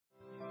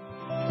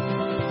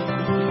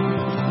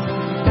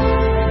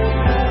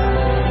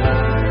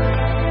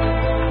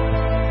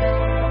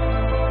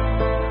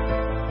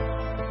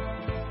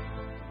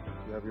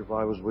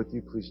Bibles with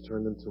you, please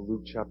turn them to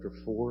Luke chapter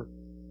 4.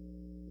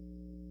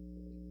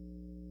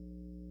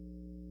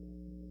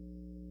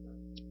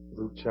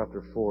 Luke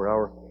chapter 4.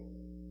 Our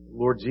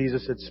Lord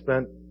Jesus had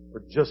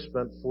just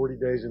spent 40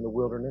 days in the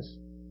wilderness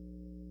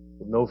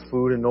with no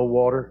food and no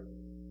water,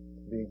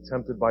 being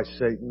tempted by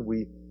Satan.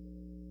 We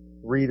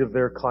read of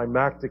their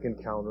climactic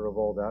encounter of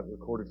all that,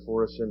 recorded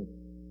for us in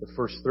the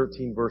first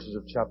 13 verses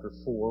of chapter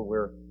 4,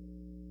 where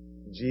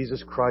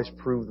Jesus Christ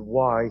proved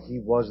why He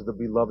was the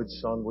beloved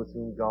Son with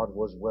whom God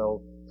was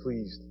well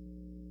pleased.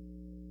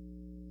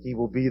 He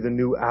will be the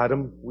new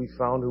Adam, we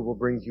found, who will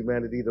bring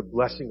humanity the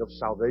blessing of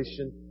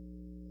salvation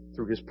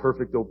through His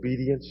perfect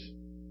obedience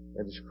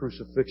and His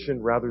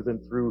crucifixion, rather than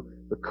through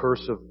the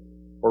curse of,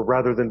 or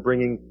rather than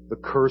bringing the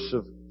curse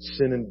of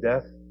sin and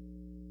death.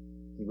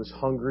 He was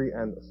hungry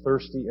and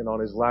thirsty and on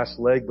his last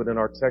leg, but in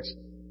our text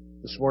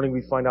this morning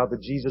we find out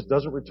that Jesus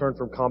doesn't return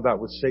from combat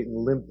with Satan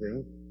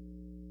limping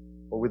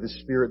or with his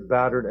spirit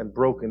battered and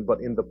broken,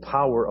 but in the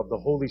power of the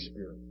Holy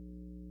Spirit.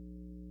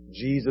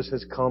 Jesus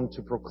has come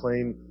to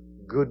proclaim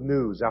good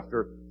news.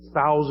 After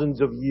thousands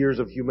of years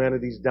of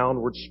humanity's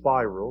downward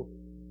spiral,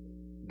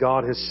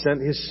 God has sent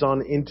His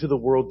Son into the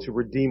world to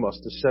redeem us,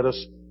 to set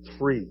us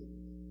free.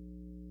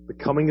 The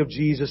coming of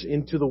Jesus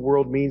into the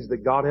world means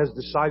that God has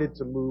decided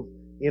to move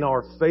in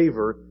our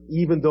favor,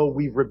 even though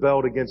we've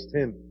rebelled against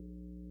Him,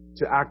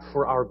 to act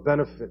for our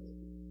benefit.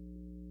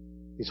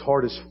 His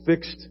heart is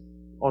fixed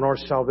on our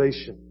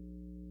salvation.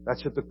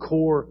 That's at the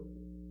core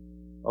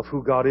of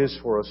who God is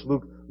for us.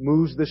 Luke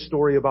moves this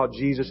story about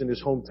Jesus in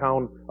His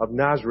hometown of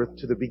Nazareth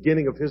to the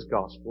beginning of His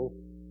gospel,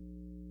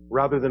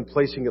 rather than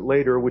placing it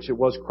later, which it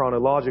was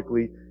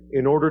chronologically,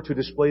 in order to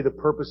display the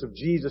purpose of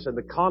Jesus and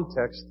the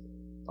context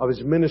of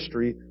His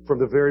ministry from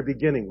the very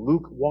beginning.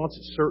 Luke wants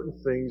certain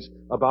things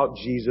about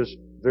Jesus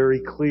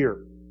very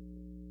clear.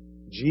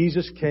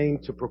 Jesus came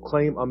to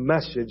proclaim a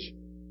message,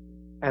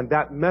 and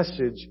that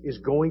message is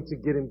going to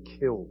get Him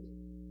killed.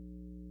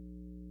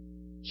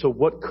 So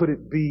what could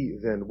it be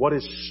then? What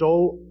is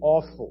so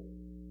awful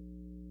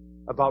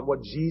about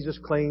what Jesus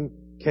came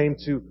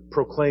to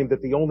proclaim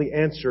that the only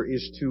answer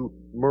is to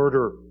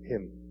murder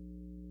Him?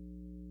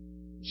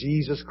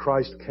 Jesus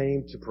Christ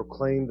came to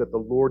proclaim that the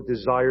Lord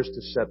desires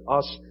to set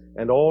us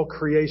and all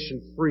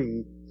creation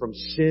free from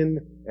sin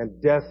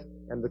and death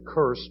and the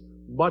curse,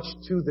 much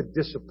to the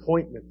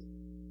disappointment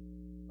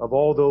of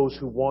all those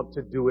who want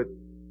to do it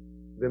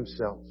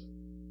themselves.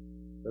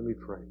 Let me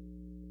pray.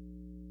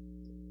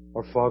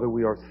 Our Father,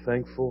 we are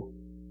thankful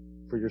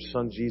for Your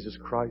Son, Jesus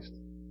Christ.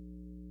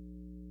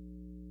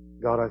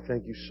 God, I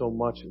thank You so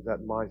much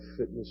that my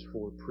fitness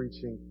for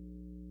preaching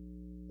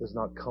does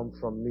not come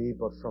from me,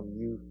 but from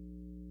You.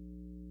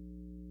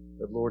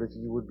 That, Lord, if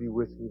You would be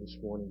with me this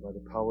morning by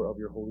the power of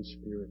Your Holy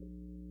Spirit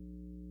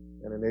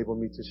and enable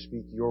me to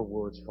speak Your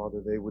words, Father,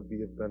 they would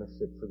be of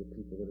benefit for the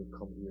people that have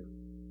come here.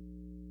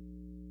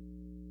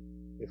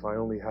 If I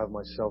only have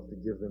myself to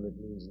give them, it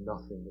means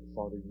nothing. But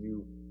Father,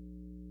 You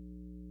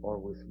are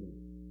with me.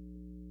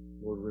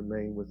 Lord,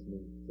 remain with me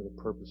for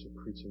the purpose of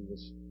preaching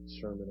this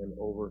sermon and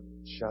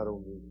overshadow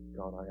me,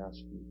 God, I ask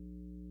You.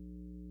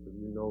 For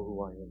You know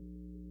who I am.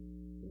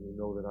 And You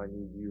know that I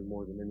need You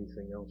more than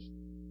anything else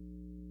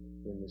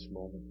in this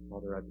moment.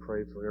 Father, I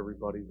pray for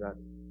everybody that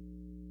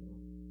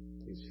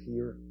is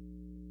here,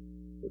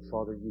 that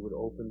Father, You would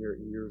open their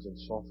ears and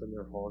soften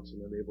their hearts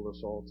and enable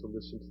us all to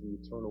listen to the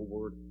eternal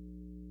word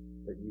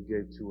that You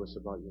gave to us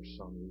about Your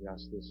Son. We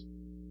ask this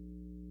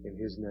in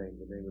His name,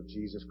 the name of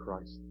Jesus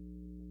Christ.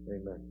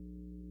 Amen.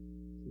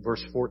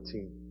 Verse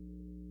 14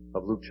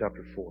 of Luke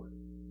chapter 4.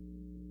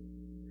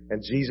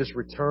 And Jesus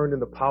returned in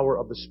the power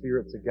of the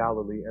Spirit to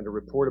Galilee, and a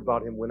report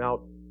about Him went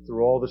out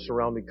through all the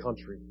surrounding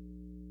country.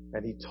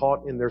 And He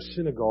taught in their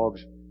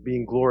synagogues,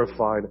 being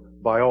glorified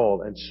by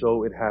all. And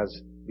so it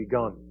has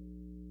begun.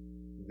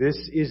 This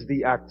is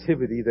the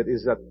activity that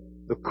is at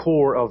the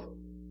core of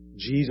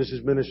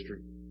Jesus'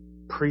 ministry.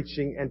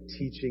 Preaching and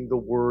teaching the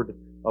Word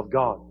of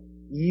God.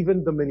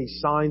 Even the many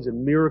signs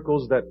and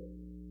miracles that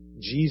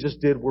Jesus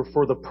did were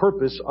for the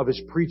purpose of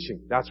His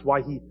preaching. That's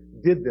why He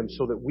did them,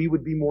 so that we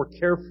would be more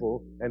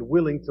careful and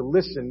willing to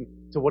listen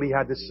to what He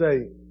had to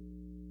say.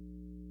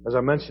 As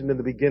I mentioned in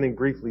the beginning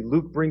briefly,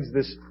 Luke brings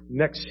this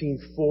next scene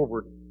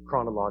forward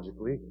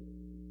chronologically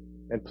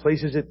and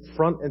places it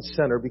front and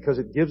center because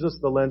it gives us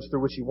the lens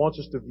through which he wants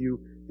us to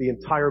view the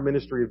entire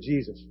ministry of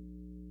Jesus.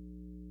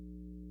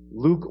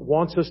 Luke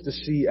wants us to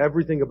see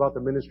everything about the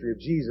ministry of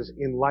Jesus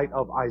in light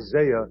of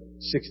Isaiah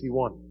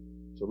 61.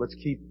 So let's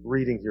keep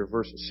reading here,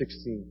 verse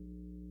 16.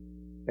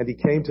 And he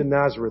came to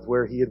Nazareth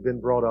where he had been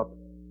brought up.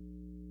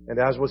 And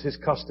as was his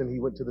custom, he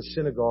went to the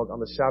synagogue on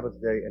the Sabbath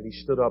day and he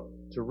stood up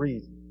to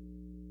read.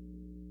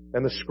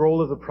 And the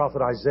scroll of the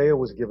prophet Isaiah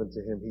was given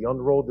to him. He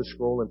unrolled the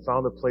scroll and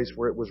found the place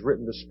where it was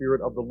written, "The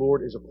Spirit of the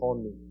Lord is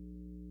upon me,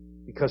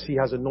 because He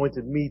has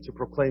anointed me to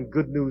proclaim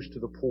good news to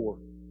the poor.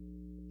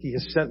 He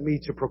has sent me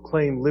to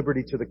proclaim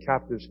liberty to the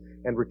captives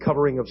and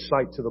recovering of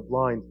sight to the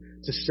blind,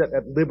 to set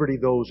at liberty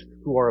those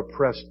who are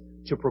oppressed,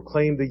 to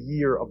proclaim the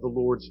year of the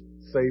Lord's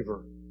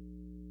favor."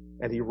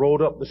 And he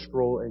rolled up the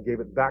scroll and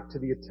gave it back to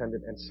the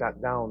attendant and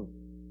sat down.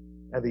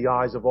 And the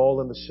eyes of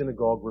all in the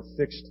synagogue were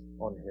fixed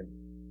on him.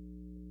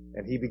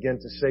 And he began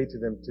to say to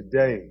them,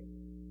 "Today,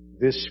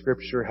 this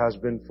scripture has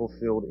been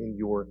fulfilled in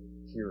your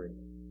hearing."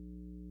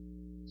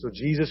 So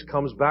Jesus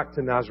comes back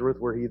to Nazareth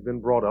where he had been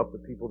brought up. The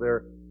people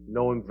there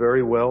know him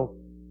very well.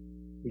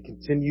 He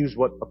continues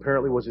what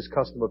apparently was his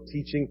custom of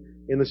teaching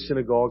in the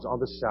synagogues on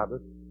the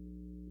Sabbath.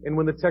 And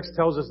when the text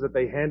tells us that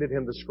they handed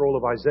him the scroll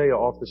of Isaiah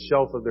off the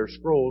shelf of their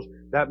scrolls,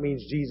 that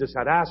means Jesus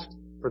had asked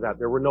for that.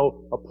 There were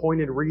no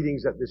appointed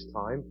readings at this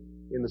time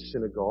in the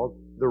synagogue.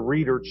 The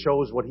reader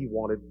chose what he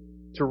wanted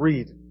to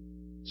read.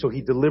 So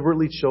he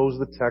deliberately chose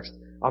the text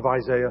of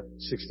Isaiah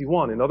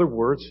 61. In other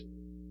words,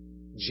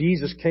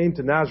 Jesus came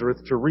to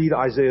Nazareth to read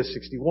Isaiah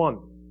 61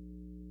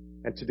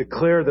 and to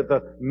declare that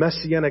the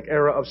messianic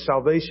era of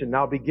salvation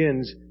now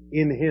begins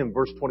in him.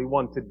 Verse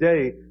 21,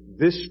 "Today,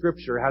 this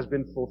scripture has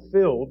been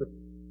fulfilled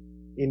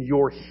in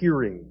your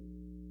hearing."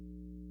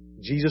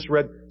 Jesus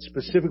read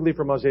specifically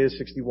from Isaiah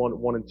 61,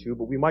 1 and 2,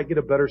 but we might get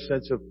a better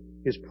sense of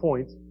his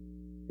point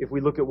if we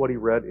look at what he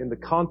read in the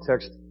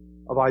context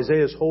of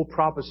Isaiah's whole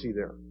prophecy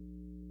there.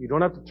 You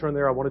don't have to turn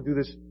there. I want to do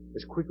this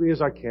as quickly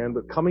as I can,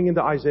 but coming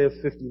into Isaiah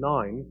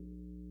 59,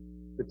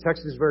 the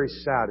text is very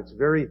sad. It's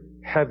very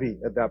heavy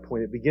at that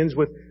point. It begins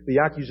with the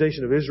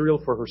accusation of Israel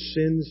for her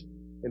sins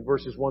in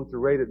verses 1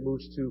 through 8. It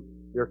moves to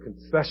their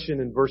confession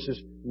in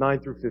verses 9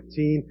 through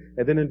 15.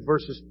 And then in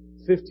verses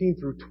 15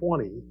 through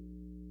 20,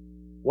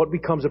 what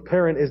becomes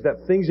apparent is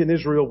that things in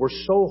Israel were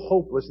so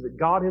hopeless that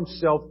God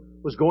himself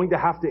was going to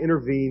have to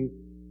intervene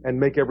and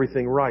make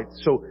everything right.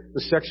 So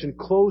the section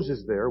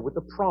closes there with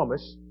the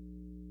promise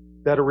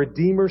that a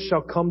Redeemer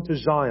shall come to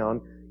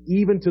Zion,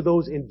 even to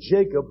those in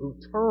Jacob who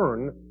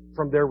turn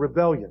from their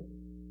rebellion.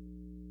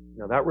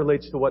 Now that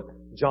relates to what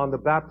John the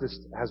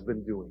Baptist has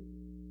been doing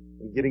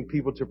in getting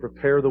people to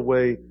prepare the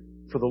way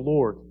for the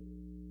Lord.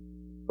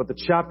 But the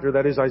chapter,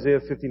 that is Isaiah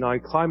 59,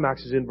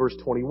 climaxes in verse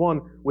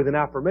 21 with an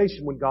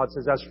affirmation when God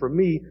says, "As for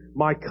me,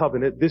 my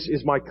covenant, this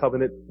is my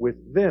covenant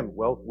with them."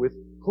 Well, with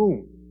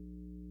whom?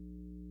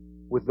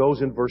 With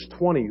those in verse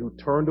 20 who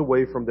turned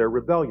away from their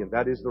rebellion.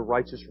 That is the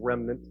righteous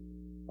remnant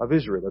of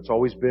Israel. That's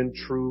always been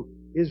true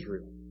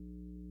Israel.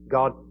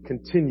 God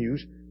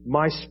continues,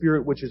 "My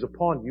spirit which is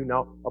upon you."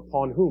 Now,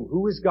 upon whom?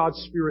 Who is God's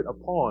spirit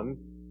upon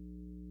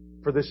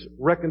for this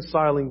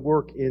reconciling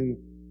work in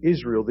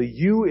Israel? The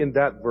you in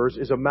that verse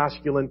is a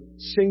masculine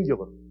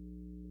singular.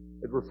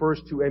 It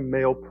refers to a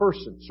male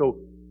person. So,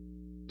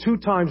 2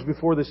 times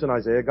before this in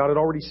Isaiah, God had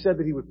already said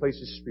that he would place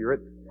his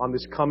spirit on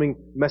this coming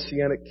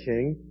messianic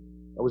king.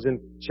 That was in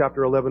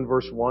chapter 11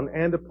 verse 1,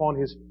 and upon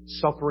his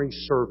suffering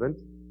servant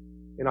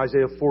in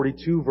Isaiah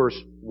 42 verse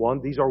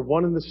 1. These are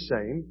one and the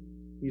same,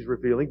 he's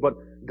revealing. But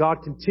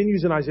God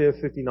continues in Isaiah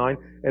 59,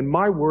 "And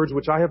my words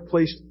which I have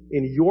placed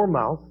in your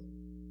mouth,"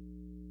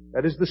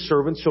 that is the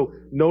servant. So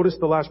notice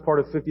the last part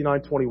of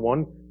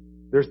 59:21.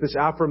 There's this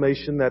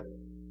affirmation that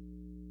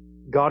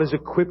God has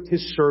equipped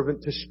his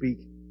servant to speak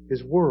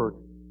his word.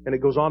 And it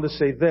goes on to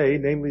say they,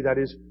 namely that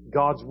is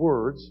God's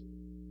words,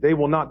 "They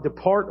will not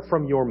depart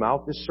from your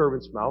mouth," this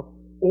servant's mouth,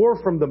 "or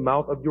from the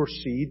mouth of your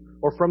seed,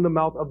 or from the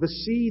mouth of the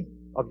seed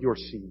of your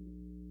seed,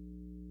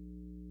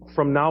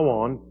 from now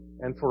on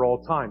and for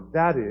all time."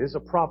 That is a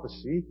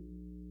prophecy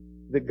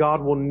that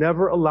God will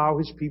never allow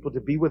his people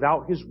to be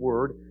without his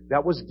word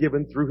that was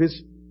given through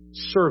his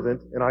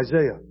servant in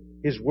Isaiah.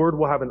 His word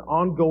will have an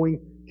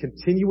ongoing,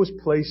 continuous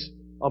place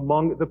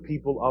among the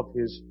people of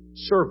his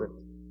servant.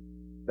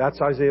 That's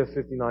Isaiah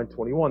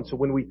 59:21. So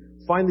when we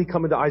finally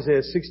come into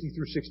Isaiah 60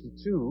 through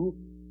 62,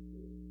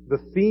 the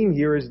theme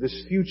here is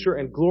this future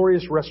and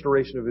glorious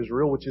restoration of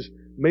Israel, which is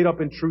made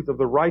up in truth of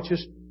the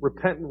righteous,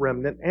 repentant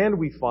remnant, and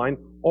we find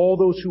all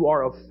those who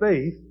are of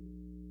faith,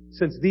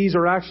 since these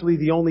are actually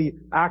the only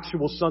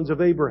actual sons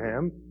of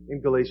Abraham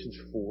in Galatians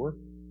 4.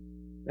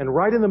 And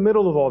right in the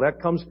middle of all that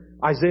comes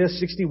Isaiah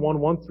 61,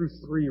 1 through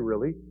 3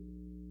 really,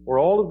 where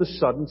all of a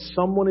sudden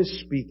someone is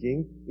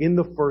speaking in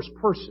the first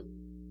person.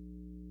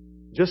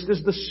 Just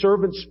as the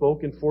servant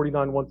spoke in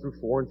 49, 1 through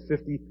 4 and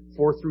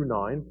 54 through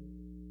 9,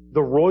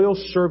 the royal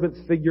servant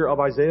figure of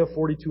Isaiah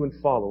 42 and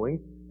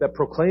following that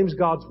proclaims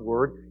God's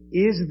word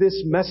is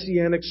this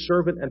messianic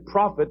servant and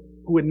prophet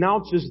who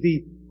announces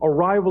the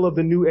arrival of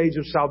the new age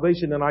of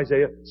salvation in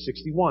Isaiah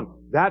 61.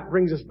 That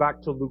brings us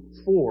back to Luke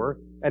 4,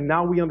 and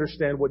now we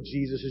understand what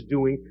Jesus is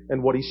doing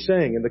and what he's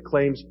saying in the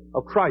claims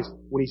of Christ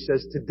when he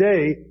says,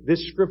 "Today,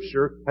 this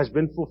scripture has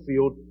been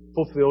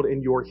fulfilled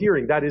in your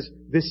hearing." That is,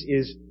 this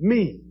is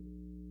me.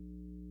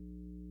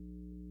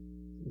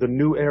 The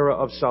new era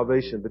of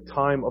salvation, the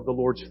time of the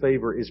Lord's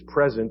favor is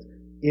present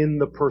in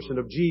the person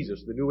of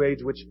Jesus. The new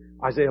age which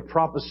Isaiah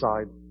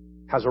prophesied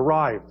has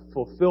arrived.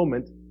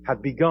 Fulfillment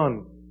had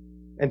begun.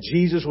 And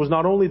Jesus was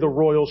not only the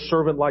royal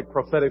servant-like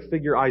prophetic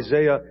figure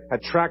Isaiah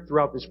had tracked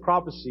throughout this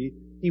prophecy,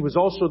 he was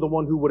also the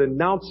one who would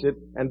announce it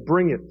and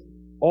bring it.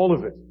 All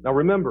of it. Now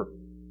remember,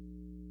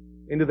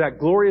 into that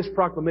glorious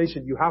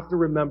proclamation, you have to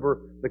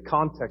remember the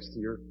context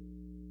here.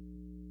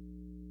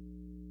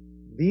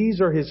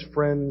 These are his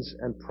friends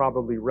and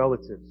probably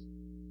relatives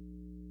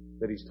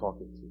that he's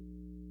talking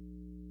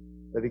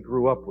to. that he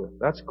grew up with.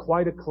 That's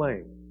quite a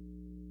claim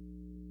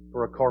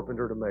for a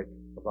carpenter to make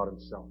about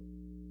himself.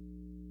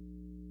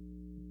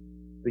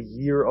 The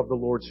year of the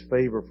Lord's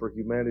favor for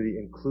humanity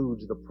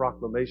includes the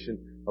proclamation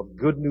of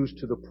good news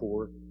to the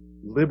poor,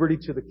 liberty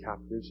to the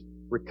captives,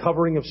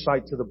 recovering of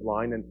sight to the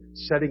blind, and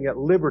setting at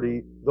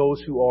liberty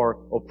those who are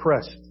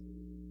oppressed.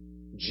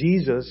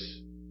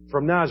 Jesus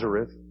from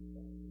Nazareth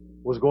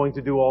was going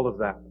to do all of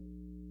that.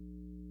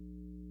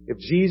 If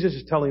Jesus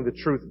is telling the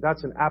truth,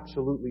 that's an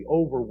absolutely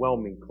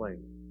overwhelming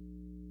claim.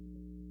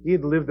 He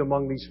had lived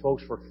among these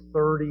folks for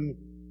 30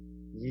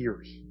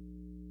 years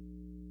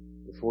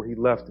before he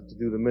left to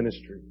do the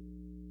ministry.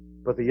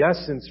 But the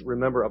essence,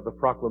 remember, of the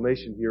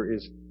proclamation here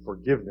is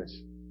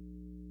forgiveness.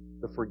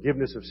 The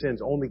forgiveness of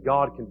sins. Only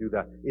God can do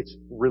that. It's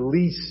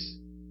release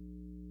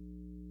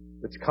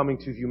that's coming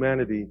to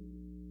humanity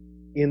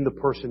in the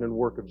person and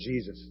work of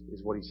Jesus,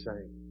 is what he's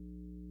saying.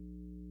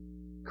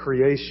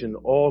 Creation,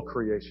 all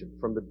creation,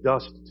 from the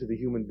dust to the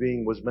human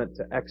being, was meant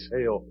to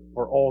exhale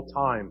for all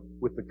time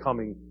with the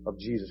coming of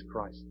Jesus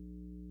Christ.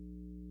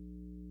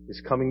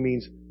 His coming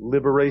means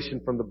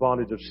liberation from the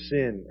bondage of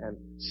sin and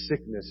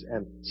sickness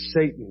and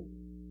Satan.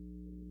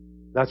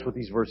 That's what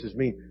these verses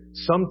mean.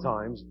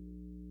 Sometimes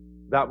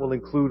that will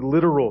include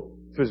literal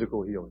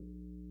physical healing.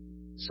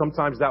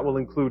 Sometimes that will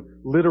include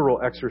literal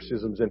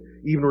exorcisms and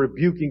even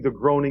rebuking the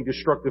groaning,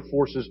 destructive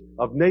forces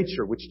of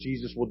nature, which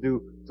Jesus will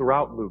do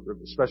throughout Luke,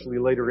 especially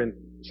later in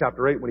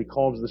chapter 8 when he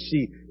calms the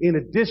sea, in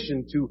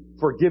addition to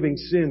forgiving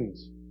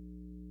sins.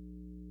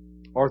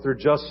 Arthur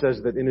Just says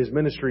that in his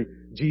ministry,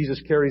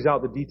 Jesus carries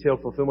out the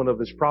detailed fulfillment of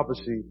this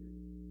prophecy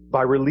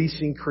by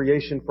releasing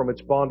creation from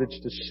its bondage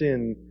to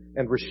sin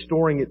and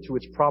restoring it to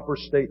its proper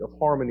state of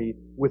harmony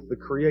with the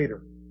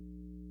Creator.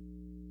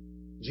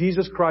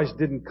 Jesus Christ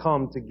didn't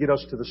come to get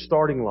us to the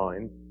starting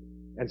line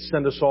and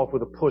send us off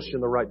with a push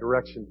in the right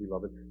direction,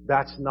 beloved.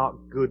 That's not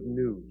good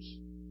news.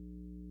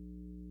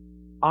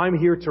 I'm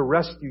here to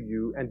rescue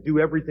you and do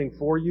everything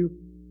for you.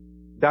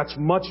 That's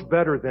much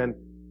better than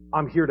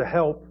I'm here to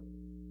help.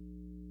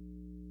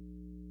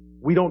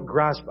 We don't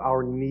grasp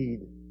our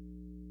need,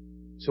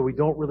 so we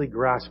don't really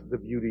grasp the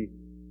beauty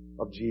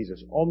of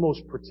Jesus,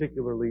 almost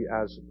particularly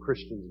as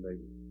Christians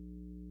maybe.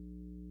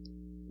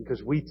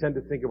 Because we tend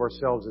to think of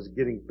ourselves as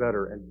getting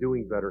better and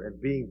doing better and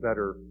being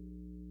better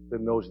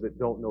than those that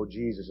don't know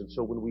Jesus. And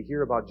so when we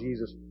hear about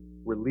Jesus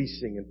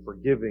releasing and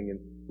forgiving, and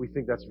we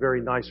think that's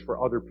very nice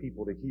for other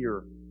people to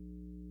hear,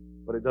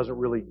 but it doesn't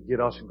really get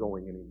us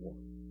going anymore.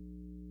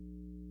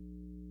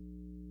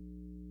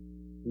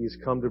 He has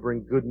come to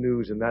bring good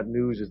news, and that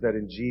news is that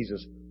in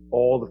Jesus,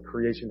 all of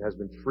creation has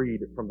been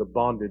freed from the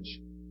bondage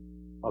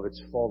of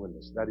its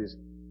fallenness. That is,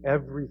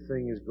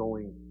 everything is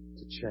going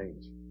to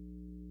change.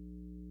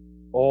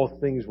 All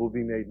things will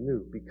be made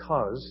new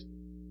because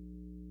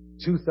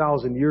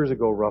 2,000 years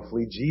ago,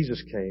 roughly,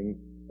 Jesus came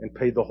and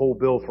paid the whole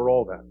bill for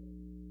all that.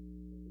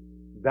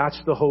 That's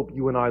the hope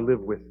you and I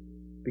live with,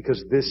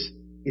 because this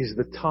is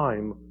the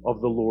time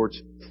of the Lord's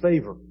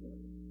favor.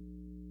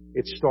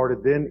 It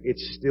started then,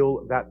 it's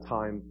still that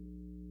time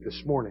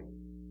this morning.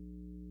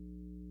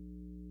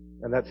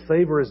 And that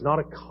favor is not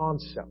a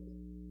concept,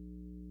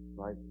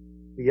 right?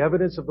 The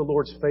evidence of the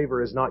Lord's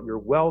favor is not your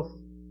wealth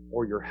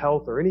or your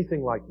health or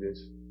anything like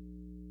this.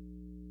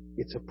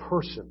 It's a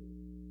person.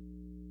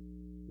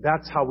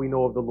 That's how we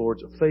know of the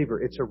Lord's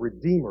favor. It's a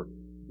redeemer,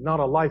 not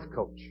a life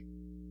coach.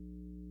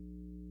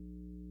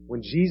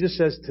 When Jesus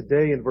says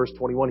today in verse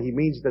 21, he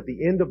means that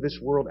the end of this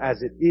world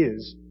as it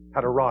is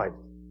had arrived.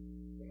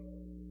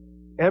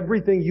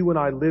 Everything you and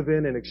I live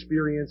in and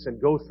experience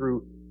and go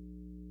through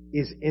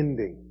is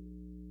ending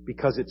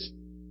because it's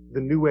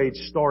the new age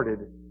started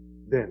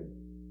then.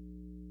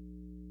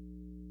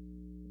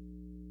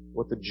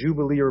 What the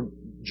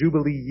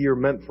Jubilee year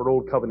meant for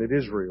Old Covenant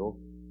Israel,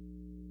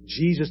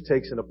 Jesus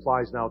takes and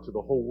applies now to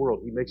the whole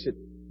world. He makes it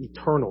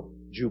eternal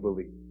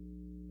Jubilee.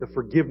 The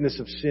forgiveness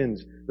of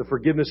sins, the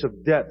forgiveness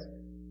of debt,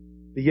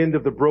 the end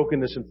of the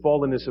brokenness and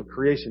fallenness of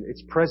creation.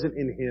 It's present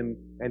in Him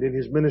and in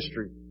His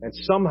ministry. And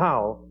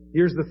somehow,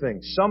 here's the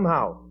thing,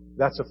 somehow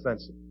that's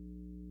offensive.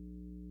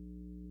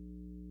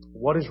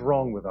 What is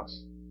wrong with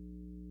us?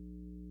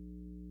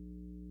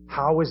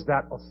 How is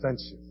that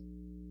offensive?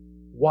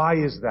 Why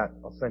is that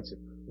offensive?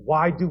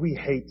 Why do we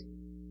hate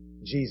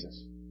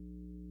Jesus?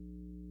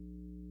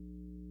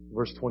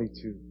 Verse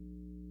 22.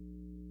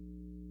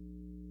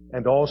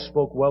 And all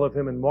spoke well of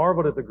him and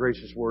marveled at the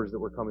gracious words that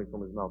were coming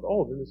from his mouth.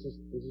 Oh, then this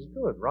is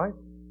good, right?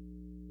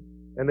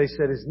 And they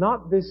said, is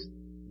not this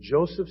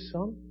Joseph's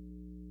son?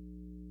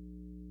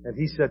 And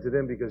he said to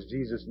them, because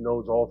Jesus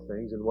knows all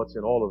things and what's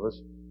in all of us,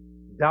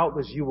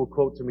 doubtless you will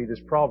quote to me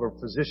this proverb,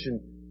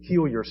 physician,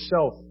 heal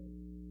yourself.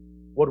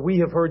 What we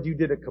have heard you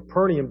did at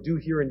Capernaum, do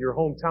here in your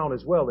hometown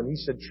as well. And he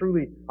said,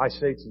 truly, I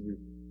say to you,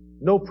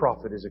 no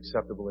prophet is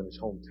acceptable in his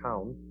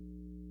hometown.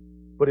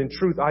 But in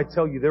truth, I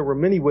tell you, there were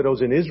many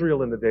widows in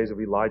Israel in the days of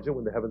Elijah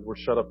when the heavens were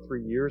shut up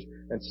 3 years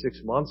and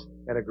 6 months,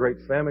 and a great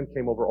famine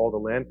came over all the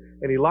land.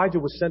 And Elijah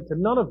was sent to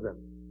none of them,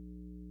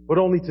 but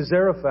only to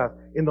Zarephath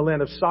in the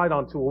land of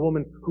Sidon, to a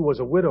woman who was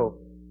a widow.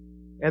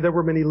 And there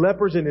were many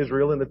lepers in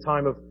Israel in the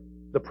time of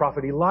the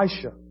prophet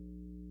Elisha.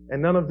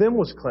 And none of them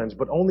was cleansed,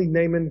 but only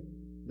Naaman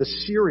the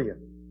Syrian.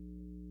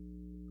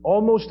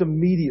 Almost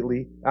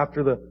immediately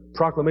after the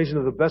proclamation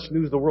of the best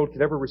news the world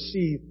could ever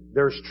receive,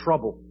 there's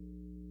trouble.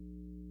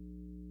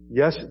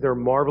 Yes, they're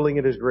marveling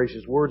at His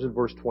gracious words in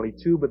verse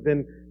 22, but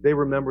then they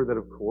remember that,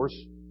 of course,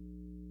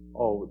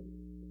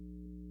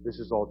 this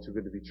is all too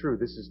good to be true.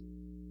 This is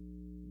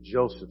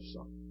Joseph's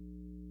son.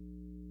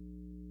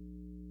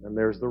 And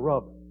there's the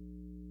rub.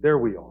 There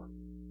we are.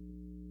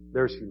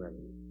 There's humanity.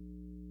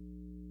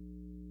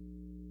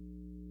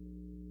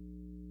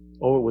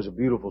 Oh, it was a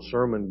beautiful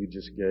sermon you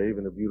just gave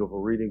and a beautiful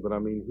reading, but I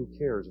mean, who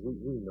cares? We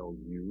know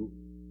you.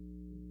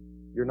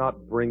 You're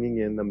not bringing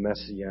in the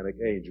Messianic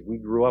age. We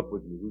grew up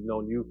with you. We've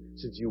known you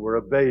since you were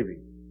a baby.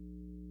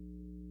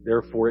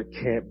 Therefore, it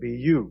can't be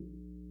you.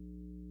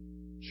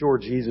 Sure,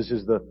 Jesus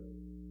is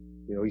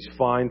He's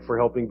fine for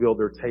helping build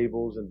their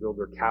tables and build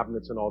their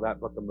cabinets and all that,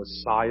 but the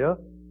Messiah,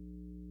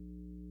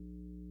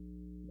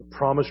 the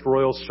promised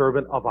royal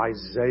servant of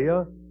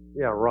Isaiah,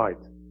 yeah, right.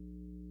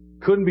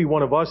 Couldn't be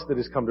one of us that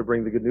has come to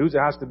bring the good news. It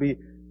has to be,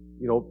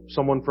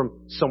 someone from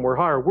somewhere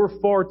higher. We're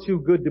far too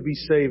good to be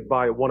saved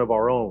by one of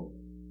our own.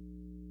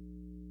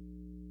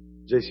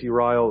 J.C.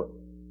 Ryle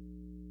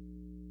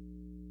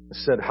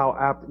said how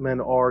apt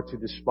men are to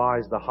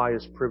despise the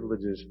highest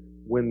privileges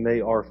when they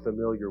are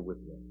familiar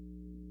with them.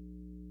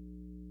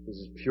 This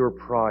is pure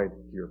pride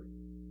here.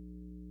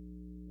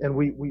 And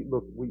we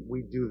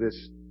do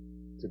this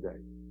today.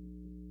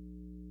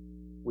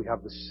 We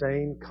have the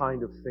same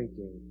kind of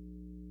thinking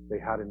they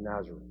had in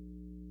Nazareth.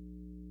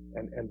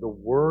 And the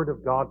Word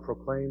of God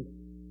proclaimed,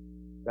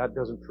 that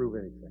doesn't prove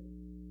anything.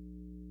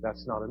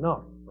 That's not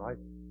enough, right?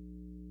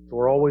 So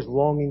we're always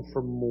longing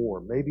for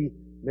more. Maybe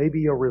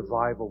a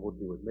revival will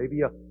do it.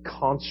 Maybe a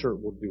concert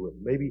will do it.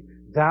 Maybe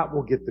that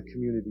will get the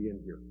community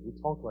in here. We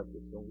talk like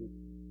this, don't we?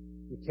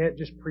 You can't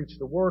just preach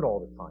the Word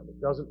all the time.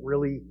 It doesn't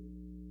really,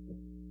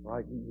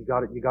 right? You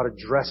gotta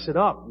dress it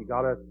up. You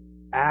gotta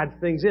add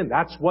things in.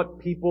 That's what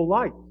people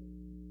like.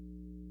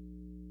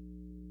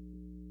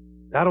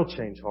 That'll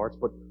change hearts.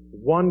 But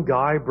one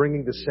guy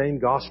bringing the same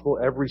gospel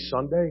every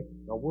Sunday,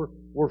 no,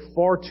 we're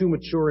far too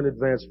mature and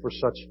advanced for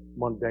such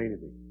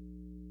mundanity.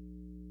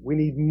 We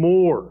need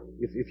more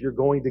if you're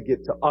going to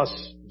get to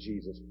us,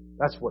 Jesus.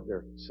 That's what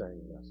they're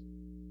saying, yes.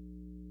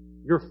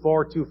 You're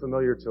far too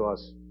familiar to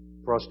us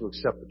for us to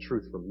accept the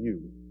truth from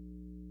you.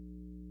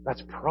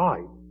 That's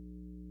pride.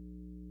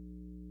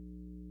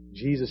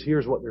 Jesus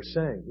hears what they're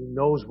saying. He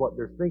knows what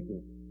they're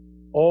thinking.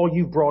 All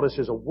you've brought us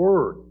is a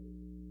word.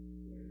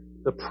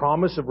 The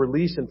promise of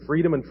release and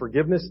freedom and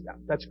forgiveness,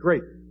 that's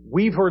great.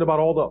 We've heard about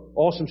all the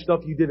awesome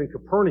stuff you did in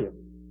Capernaum.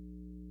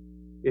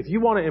 If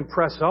you want to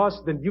impress us,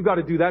 then you got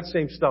to do that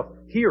same stuff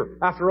here.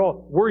 After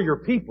all, we're your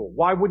people.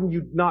 Why would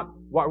you not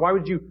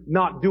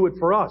do it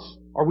for us?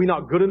 Are we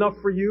not good enough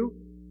for you?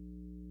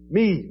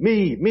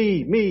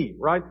 Me,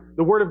 right?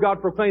 The Word of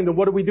God proclaimed, and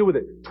what do we do with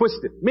it? Twist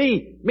it.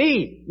 Me.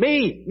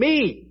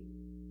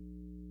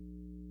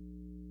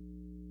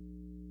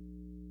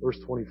 Verse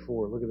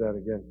 24, look at that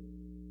again.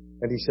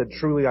 And He said,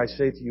 truly I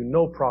say to you,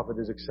 no prophet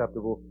is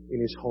acceptable in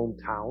his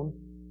hometown.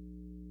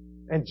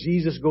 And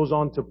Jesus goes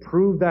on to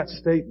prove that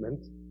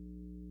statement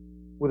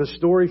with a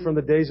story from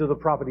the days of the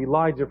prophet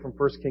Elijah from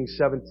 1 Kings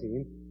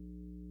 17.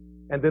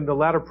 And then the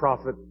latter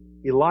prophet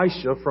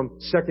Elisha from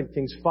 2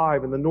 Kings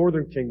 5 in the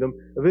northern kingdom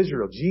of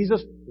Israel.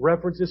 Jesus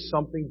references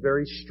something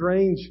very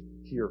strange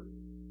here.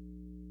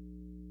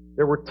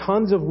 There were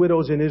tons of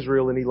widows in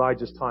Israel in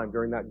Elijah's time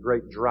during that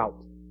great drought.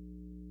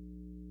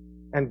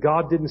 And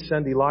God didn't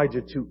send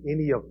Elijah to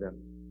any of them.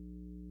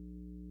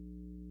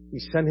 He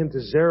sent him to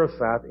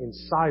Zarephath in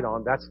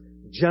Sidon. That's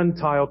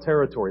Gentile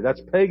territory.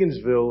 That's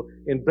Pagansville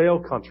in Baal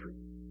country.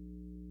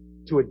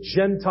 To a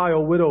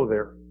Gentile widow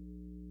there.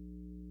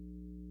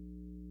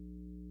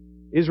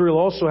 Israel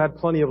also had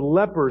plenty of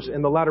lepers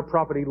in the latter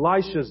prophet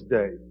Elisha's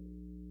day.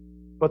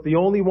 But the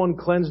only one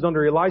cleansed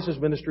under Elisha's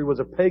ministry was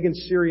a pagan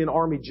Syrian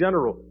army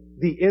general,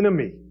 the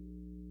enemy.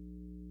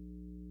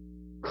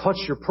 Clutch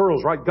your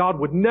pearls, right? God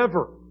would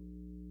never.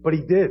 But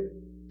He did.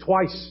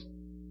 Twice.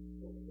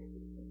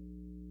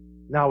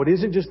 Now, it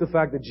isn't just the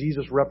fact that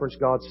Jesus referenced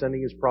God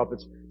sending His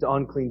prophets to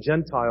unclean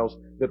Gentiles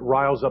that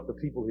riles up the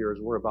people here, as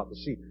we're about to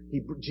see.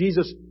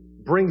 Jesus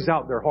brings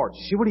out their hearts.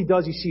 You see what He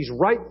does? He sees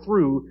right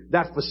through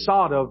that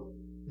facade of,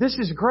 this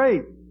is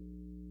great.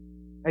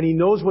 And He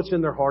knows what's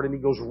in their heart, and He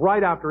goes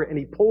right after it, and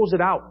He pulls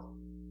it out.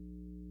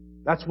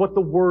 That's what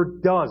the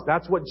Word does.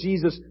 That's what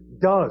Jesus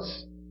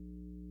does.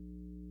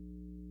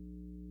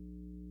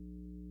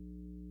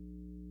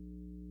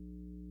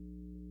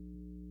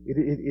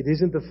 It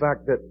isn't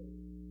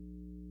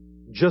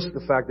just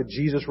the fact that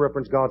Jesus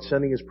referenced God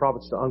sending His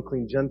prophets to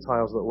unclean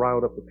Gentiles that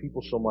riled up the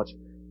people so much.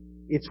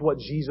 It's what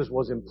Jesus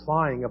was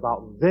implying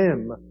about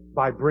them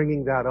by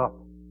bringing that up.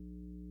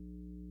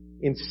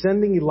 In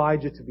sending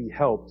Elijah to be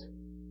helped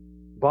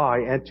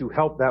by and to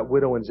help that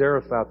widow in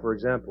Zarephath, for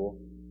example,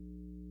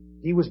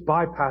 He was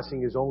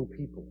bypassing His own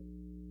people.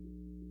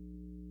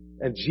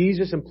 And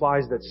Jesus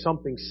implies that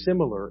something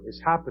similar is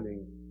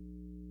happening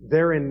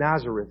They're in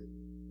Nazareth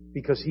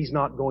because He's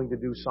not going to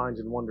do signs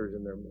and wonders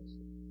in their midst.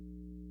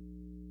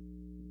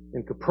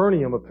 In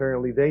Capernaum,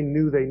 apparently, they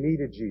knew they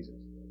needed Jesus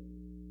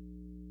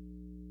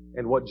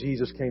and what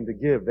Jesus came to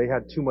give. They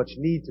had too much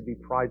need to be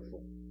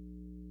prideful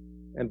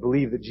and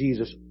believe that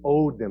Jesus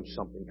owed them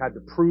something, had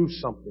to prove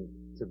something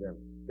to them.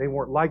 They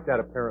weren't like that,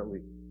 apparently,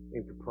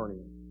 in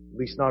Capernaum, at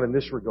least not in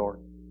this regard.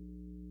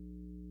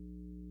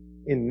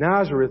 In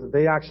Nazareth,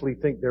 they actually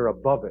think they're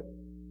above it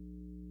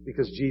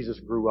because Jesus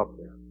grew up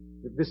there.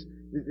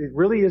 It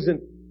really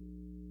isn't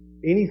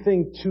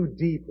anything too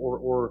deep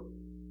or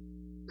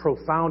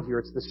profound here.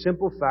 It's the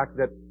simple fact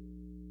that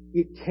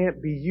it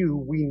can't be you,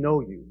 we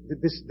know you.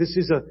 This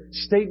is a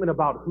statement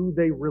about who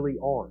they really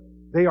are.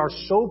 They are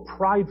so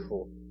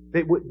prideful,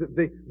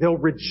 they'll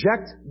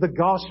reject the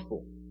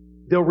gospel.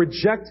 They'll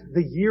reject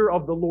the year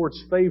of the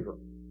Lord's favor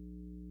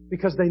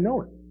because they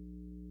know it.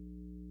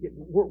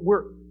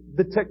 We're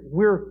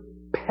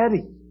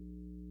petty.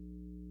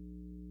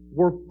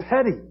 We're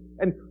petty.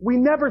 And we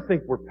never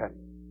think we're petty.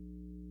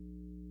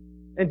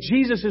 And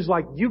Jesus is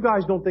like, you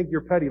guys don't think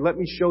you're petty. Let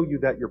me show you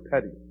that you're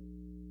petty.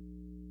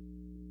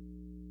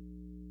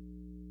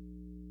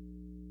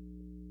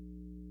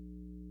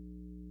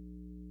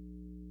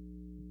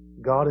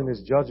 God in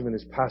His judgment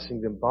is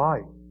passing them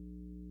by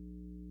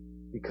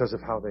because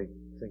of how they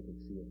think and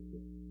feel.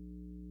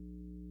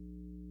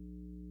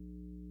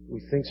 We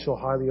think so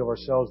highly of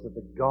ourselves that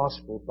the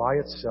gospel by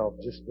itself,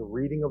 just the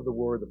reading of the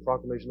Word, the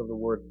proclamation of the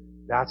Word,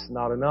 that's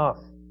not enough.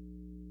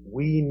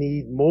 We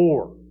need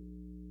more.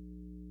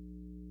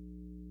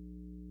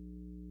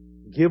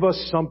 Give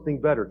us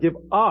something better. Give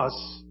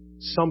us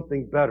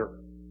something better.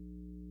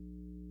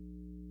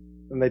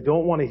 And they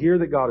don't want to hear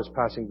that God is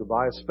passing them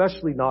by,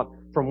 especially not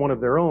from one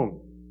of their own.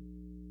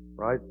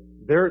 Right?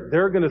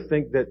 They're going to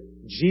think that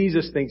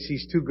Jesus thinks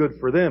He's too good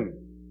for them.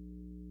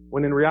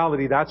 When in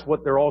reality, that's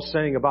what they're all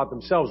saying about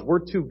themselves.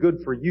 We're too good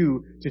for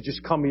you to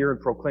just come here and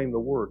proclaim the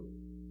Word.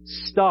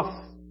 Stuff,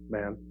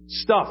 man.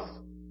 Stuff.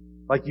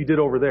 Like you did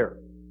over there.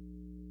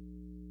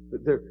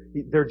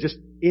 They're just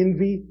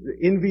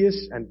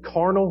envious and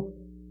carnal.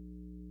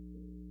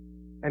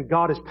 And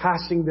God is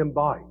passing them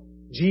by.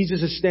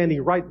 Jesus is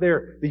standing right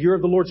there. The year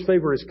of the Lord's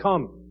favor has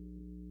come.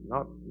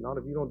 Not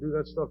if you don't do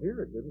that stuff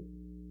here, it didn't.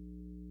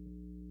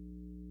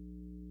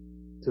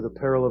 To the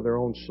peril of their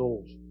own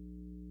souls.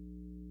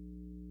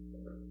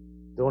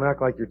 Don't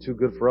act like you're too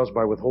good for us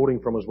by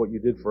withholding from us what you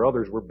did for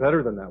others. We're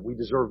better than that. We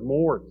deserve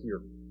more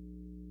here.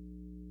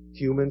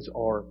 Humans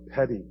are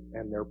petty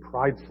and they're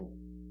prideful.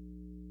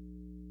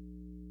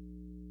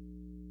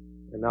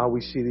 And now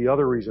we see the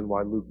other reason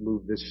why Luke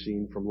moved this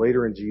scene from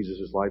later in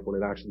Jesus' life when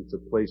it actually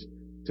took place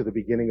to the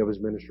beginning of His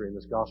ministry in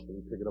this gospel.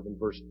 We pick it up in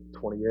verse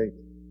 28.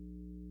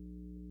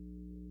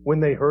 When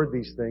they heard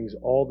these things,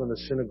 all in the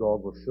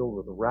synagogue were filled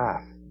with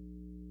wrath.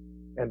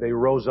 And they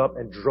rose up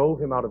and drove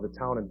Him out of the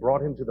town and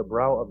brought Him to the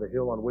brow of the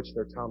hill on which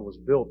their town was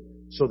built,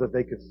 so that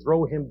they could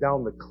throw Him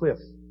down the cliff.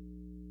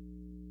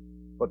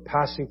 But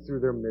passing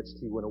through their midst,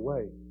 He went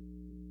away.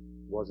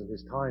 It wasn't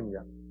His time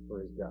yet for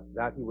His death.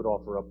 That He would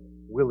offer up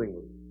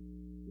willingly.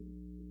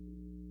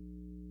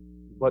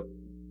 But,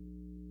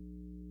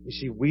 you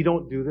see, we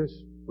don't do this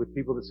with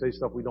people that say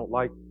stuff we don't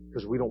like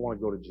because we don't want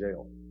to go to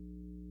jail.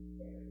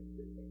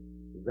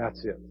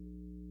 That's it.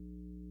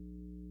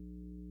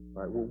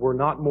 Right? We're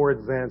not more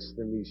advanced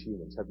than these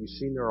humans. Have you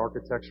seen their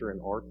architecture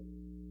and art?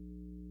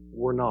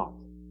 We're not.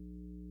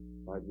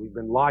 Right? We've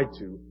been lied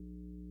to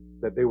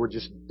that they were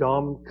just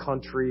dumb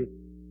country,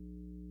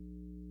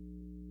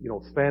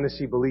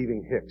 fantasy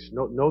believing hicks.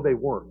 No, they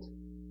weren't.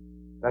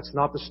 That's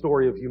not the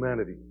story of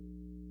humanity.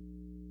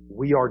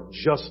 We are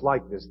just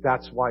like this.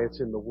 That's why it's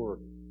in the Word.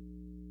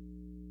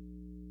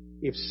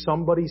 If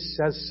somebody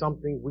says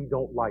something we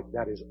don't like,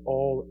 that is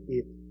all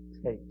it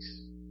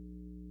takes.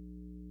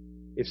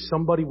 If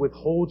somebody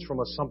withholds from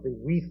us something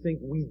we think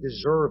we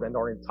deserve and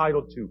are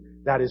entitled to,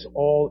 that is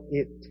all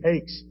it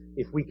takes.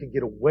 If we could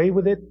get away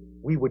with it,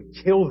 we would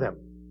kill them.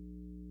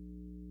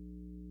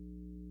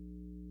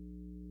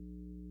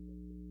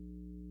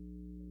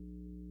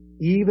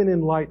 Even in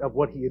light of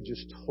what He had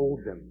just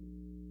told them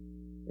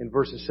in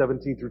verses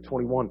 17 through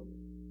 21,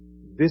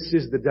 this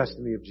is the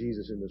destiny of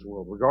Jesus in this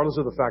world. Regardless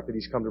of the fact that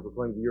He's come to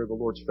proclaim the year of the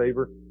Lord's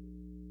favor,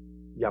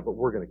 yeah, but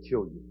we're going to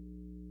kill you.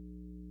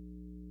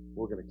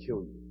 We're going to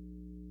kill you.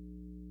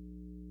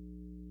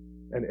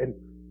 And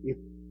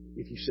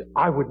if you say,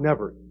 I would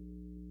never.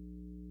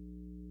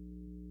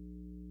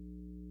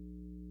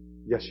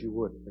 Yes, you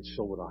would, and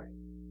so would I.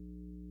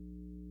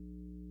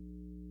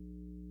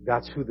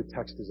 That's who the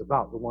text is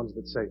about. The ones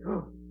that say,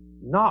 oh,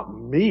 not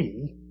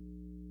me.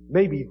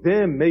 Maybe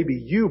them, maybe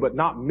you, but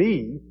not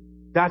me.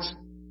 That's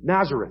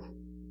Nazareth.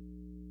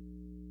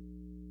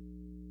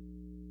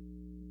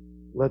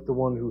 Let the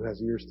one who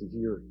has ears to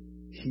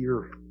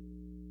hear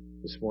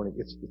this morning.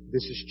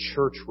 This is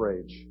church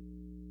rage,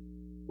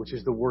 which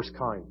is the worst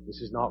kind. This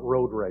is not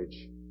road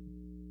rage.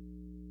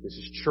 This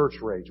is church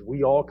rage.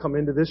 We all come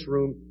into this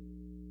room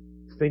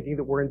thinking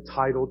that we're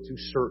entitled to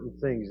certain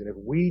things. And if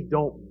we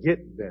don't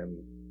get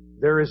them,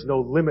 there is no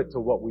limit to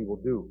what we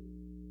will do.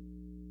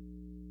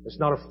 It's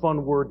not a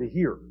fun word to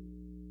hear.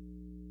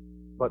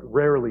 But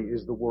rarely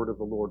is the word of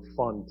the Lord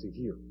fun to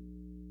hear.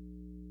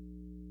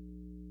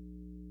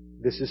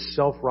 This is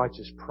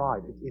self-righteous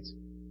pride.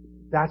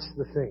 That's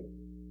the thing.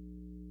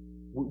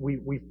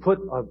 We've put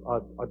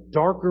a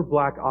darker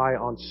black eye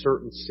on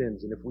certain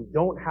sins, and if we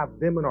don't have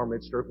them in our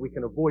midst, or if we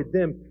can avoid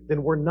them,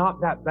 then we're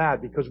not that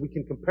bad because we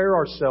can compare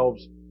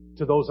ourselves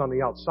to those on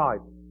the outside.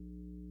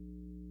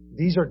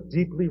 These are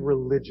deeply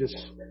religious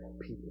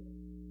people.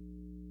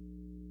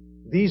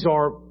 These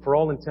are, for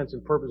all intents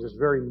and purposes,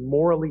 very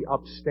morally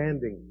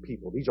upstanding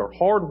people. These are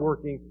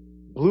hardworking,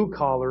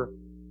 blue-collar,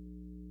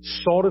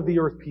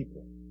 salt-of-the-earth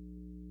people.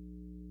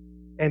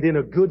 And in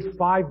a good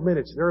 5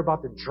 minutes, they're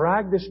about to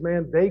drag this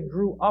man they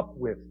grew up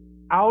with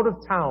out of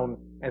town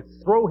and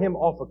throw him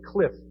off a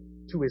cliff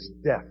to his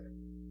death.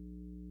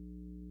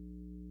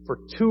 For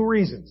 2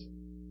 reasons.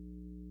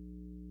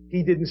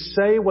 He didn't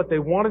say what they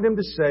wanted him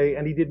to say,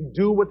 and he didn't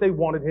do what they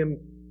wanted him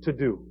to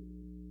do.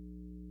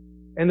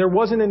 And there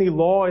wasn't any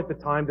law at the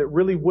time that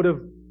really would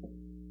have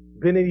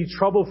been any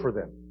trouble for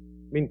them.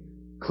 I mean,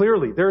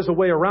 clearly, there's a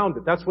way around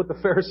it. That's what the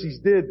Pharisees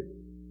did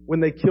when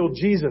they killed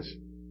Jesus.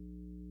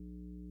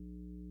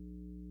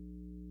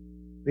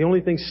 The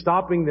only thing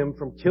stopping them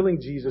from killing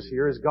Jesus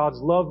here is God's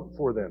love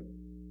for them.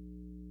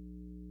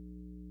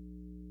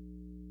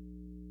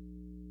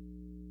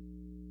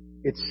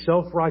 It's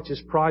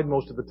self-righteous pride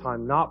most of the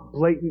time, not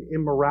blatant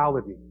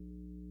immorality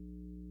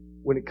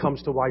when it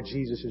comes to why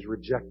Jesus is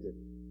rejected.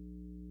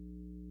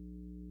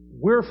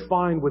 We're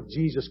fine with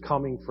Jesus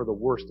coming for the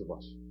worst of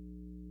us,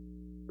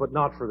 but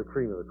not for the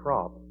cream of the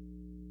crop.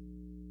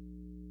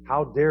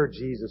 How dare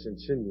Jesus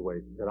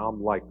insinuate that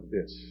I'm like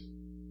this?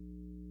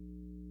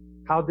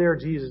 How dare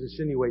Jesus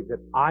insinuate that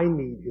I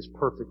need His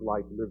perfect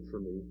life lived for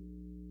me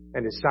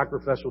and His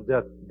sacrificial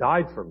death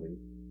died for me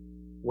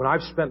when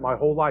I've spent my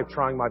whole life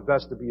trying my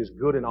best to be as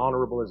good and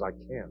honorable as I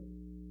can?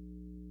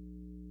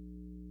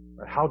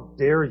 How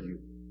dare you,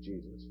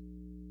 Jesus?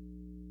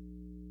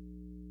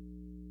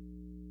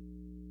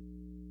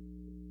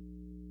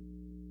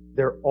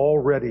 They're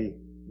already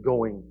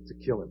going to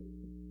kill Him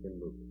in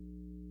Luke.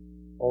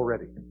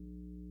 Already.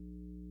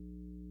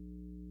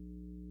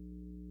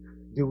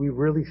 Do we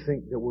really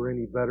think that we're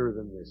any better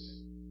than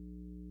this?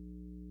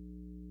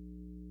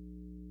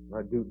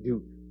 Right?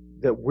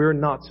 That we're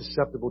not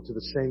susceptible to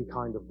the same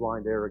kind of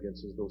blind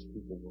arrogance as those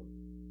people were.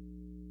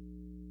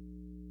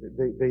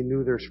 They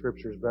knew their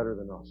scriptures better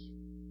than us.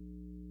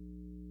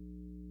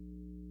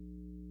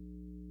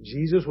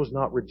 Jesus was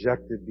not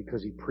rejected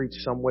because He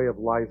preached some way of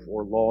life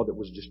or law that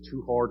was just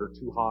too hard or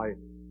too high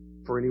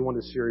for anyone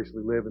to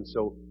seriously live, and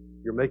so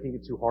you're making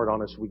it too hard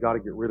on us, we got to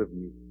get rid of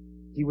you.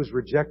 He was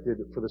rejected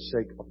for the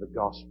sake of the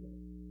gospel.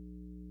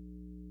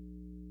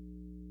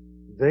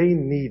 They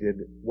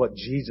needed what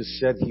Jesus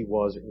said He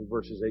was in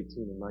verses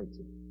 18 and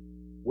 19.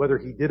 Whether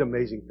He did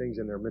amazing things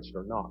in their midst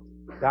or not.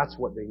 That's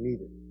what they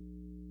needed.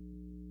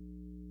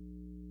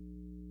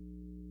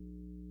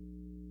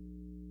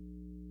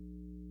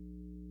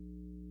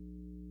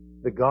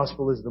 The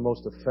gospel is the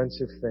most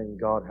offensive thing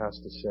God has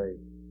to say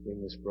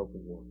in this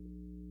broken world.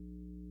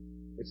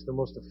 It's the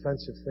most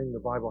offensive thing the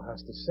Bible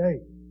has to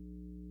say.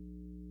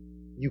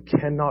 You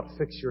cannot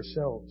fix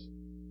yourselves.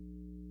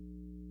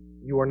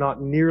 You are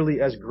not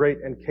nearly as great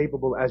and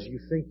capable as you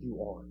think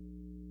you are.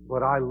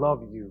 But I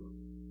love you.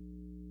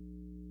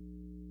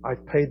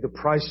 I've paid the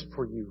price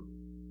for you.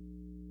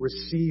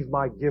 Receive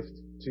my gift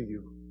to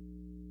you.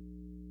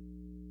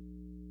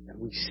 And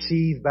we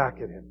seethe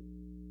back at Him.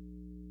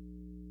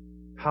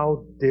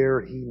 How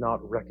dare He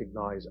not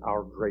recognize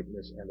our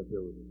greatness and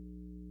ability?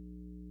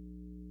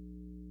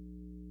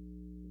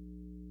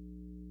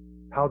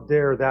 How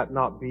dare that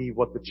not be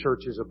what the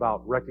church is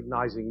about?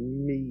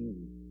 Recognizing me.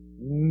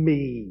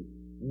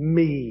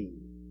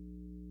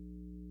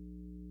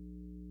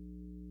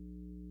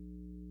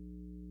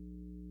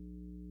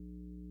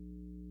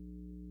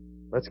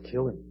 Let's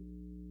kill Him.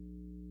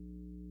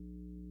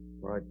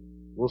 All right?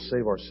 We'll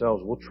save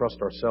ourselves. We'll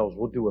trust ourselves.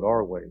 We'll do it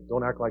our way.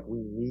 Don't act like we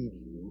need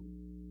you,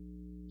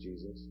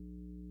 Jesus.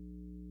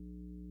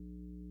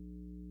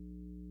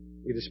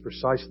 It is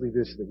precisely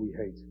this that we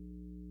hate.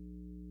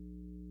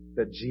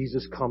 That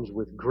Jesus comes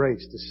with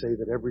grace to say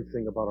that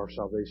everything about our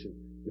salvation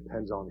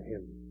depends on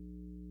Him.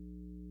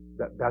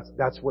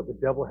 That's what the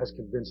devil has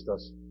convinced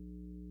us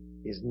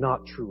is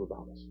not true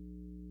about us.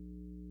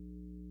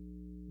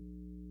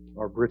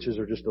 Our britches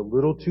are just a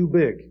little too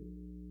big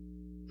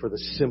for the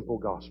simple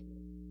gospel.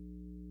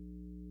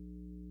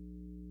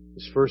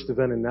 This first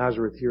event in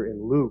Nazareth here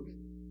in Luke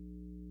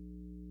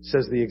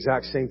says the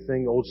exact same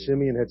thing old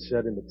Simeon had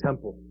said in the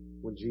temple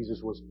when Jesus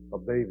was a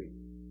baby.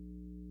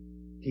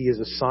 He is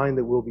a sign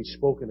that will be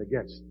spoken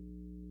against.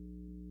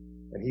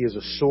 And He is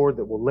a sword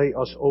that will lay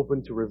us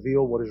open to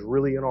reveal what is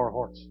really in our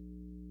hearts.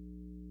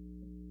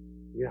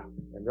 Yeah,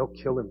 and they'll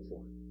kill Him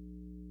for it.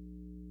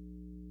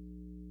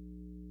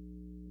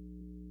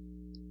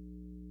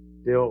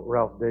 Dale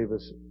Ralph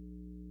Davis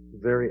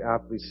very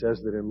aptly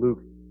says that in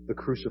Luke, the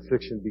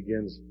crucifixion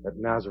begins at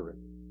Nazareth.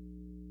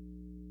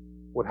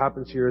 What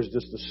happens here is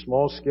just a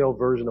small-scale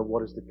version of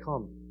what is to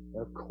come.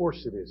 And of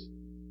course it is.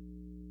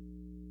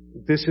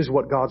 This is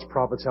what God's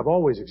prophets have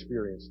always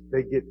experienced.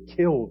 They get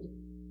killed.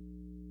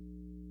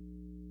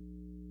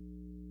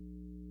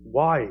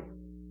 Why?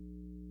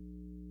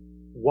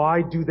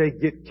 Why do they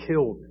get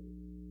killed?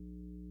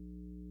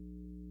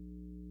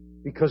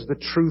 Because the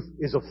truth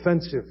is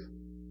offensive.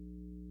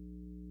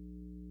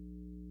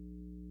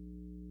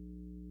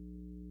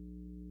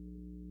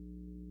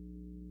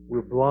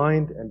 We're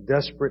blind and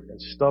desperate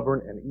and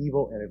stubborn and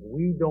evil, and if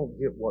we don't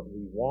get what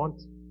we want,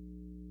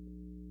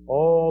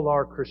 all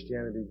our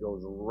Christianity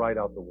goes right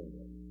out the window.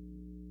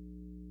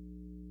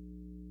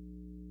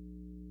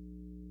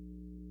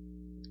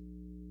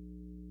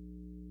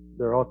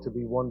 There ought to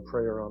be one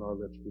prayer on our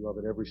lips,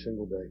 beloved, every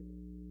single day.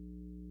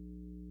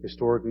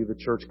 Historically, the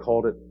church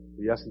called it,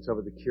 the essence of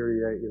it, the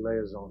Kyrie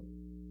eleison.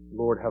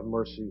 Lord, have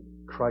mercy.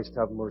 Christ,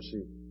 have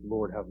mercy.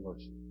 Lord, have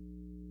mercy.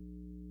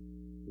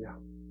 Yeah.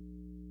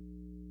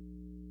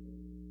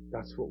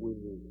 That's what we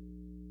need.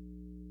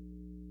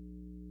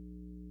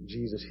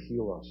 Jesus,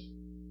 heal us.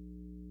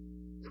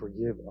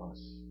 Forgive us.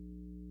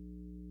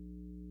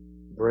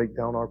 Break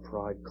down our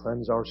pride.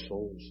 Cleanse our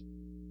souls.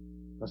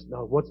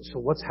 Now,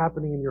 what's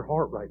happening in your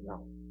heart right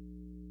now?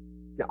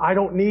 Yeah, I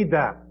don't need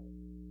that.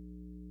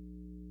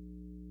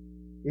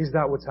 Is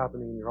that what's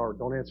happening in your heart?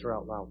 Don't answer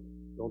out loud.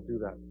 Don't do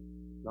that.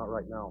 Not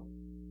right now.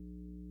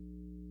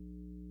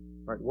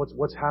 All right,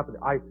 what's happening?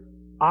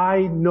 I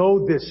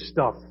know this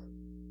stuff.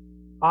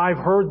 I've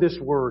heard this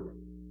word.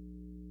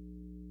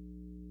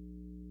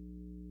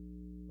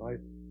 Right?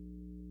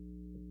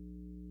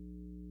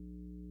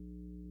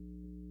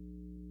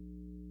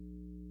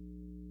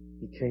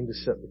 He came to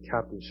set the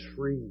captives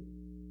free,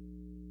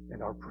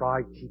 and our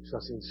pride keeps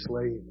us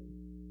enslaved.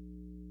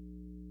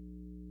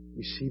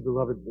 You see,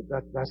 beloved,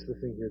 that's the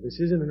thing here. This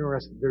isn't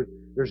interesting.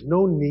 There's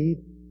no need.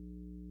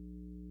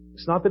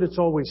 It's not that it's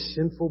always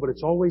sinful, but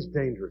it's always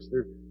dangerous.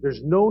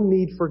 There's no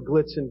need for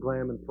glitz and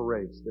glam and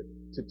parades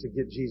to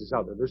get Jesus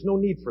out there. There's no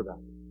need for that.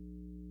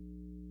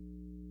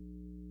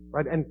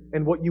 Right?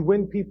 And what you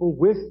win people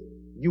with,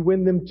 you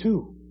win them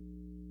too.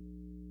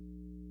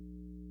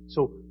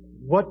 So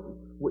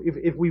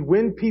if we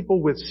win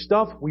people with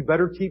stuff, we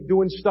better keep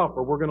doing stuff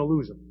or we're going to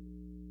lose them.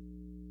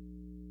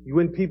 You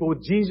win people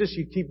with Jesus,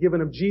 you keep giving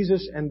them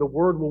Jesus, and the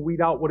Word will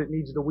weed out what it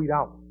needs to weed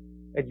out.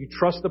 And you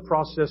trust the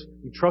process,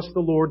 you trust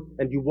the Lord,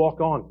 and you walk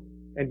on.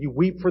 And you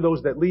weep for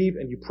those that leave,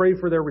 and you pray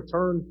for their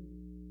return.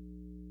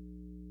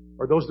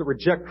 Or those that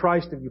reject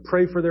Christ, and you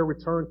pray for their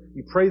return.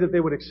 You pray that they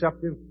would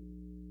accept Him.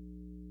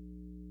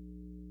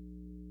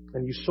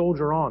 And you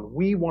soldier on.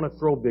 We want to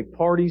throw big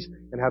parties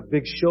and have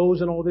big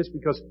shows and all this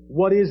because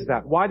what is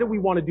that? Why do we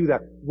want to do that?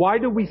 Why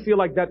do we feel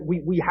like that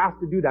we have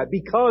to do that?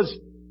 Because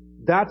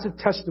that's a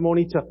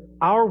testimony to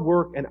our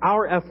work and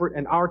our effort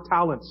and our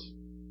talents.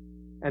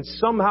 And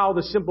somehow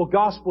the simple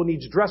gospel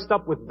needs dressed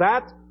up with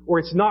that or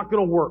it's not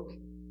going to work.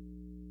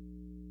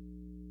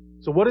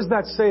 So what does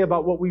that say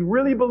about what we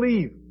really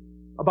believe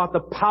about the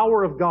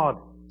power of God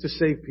to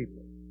save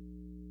people?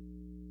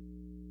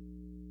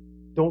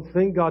 Don't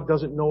think God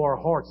doesn't know our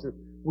hearts.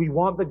 We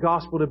want the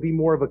gospel to be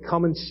more of a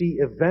come and see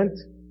event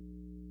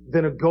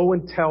than a go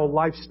and tell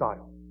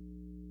lifestyle.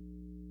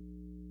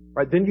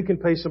 Right? Then you can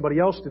pay somebody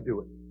else to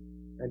do it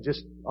and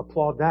just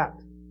applaud that.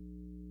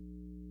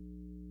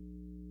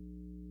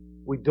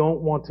 We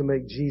don't want to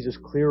make Jesus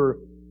clearer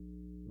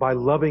by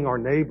loving our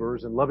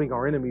neighbors and loving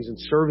our enemies and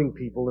serving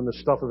people in the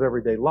stuff of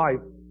everyday life.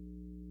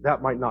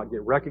 That might not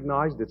get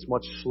recognized. It's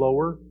much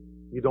slower.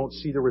 You don't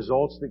see the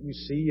results that you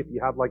see if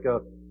you have like a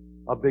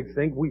big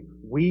thing.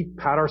 We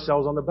pat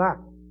ourselves on the back.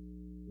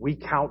 We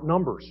count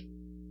numbers.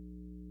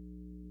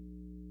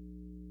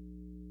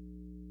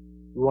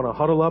 We want to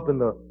huddle up in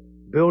the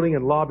building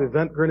and lob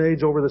event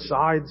grenades over the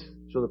sides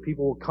so that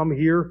people will come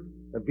here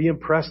and be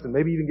impressed and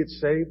maybe even get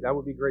saved. That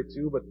would be great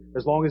too, but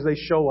as long as they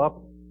show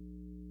up.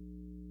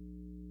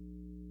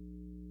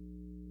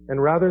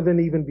 And rather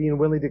than even being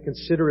willing to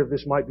consider if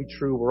this might be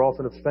true, we're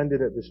often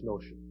offended at this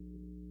notion.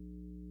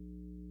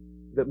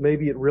 That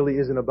maybe it really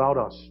isn't about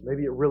us.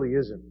 Maybe it really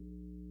isn't.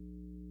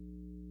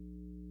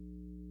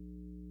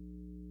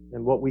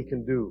 And what we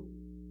can do.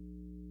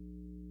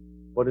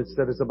 But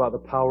instead it's about the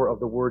power of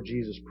the word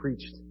Jesus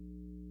preached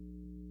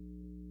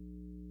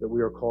that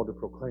we are called to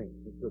proclaim.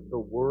 The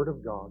Word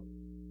of God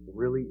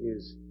really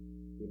is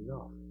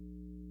enough.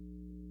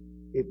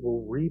 It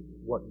will reap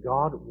what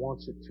God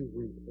wants it to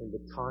reap in the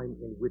time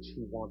in which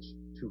He wants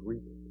to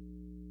reap it.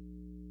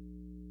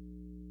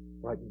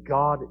 Right?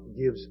 God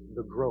gives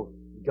the growth.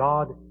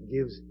 God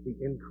gives the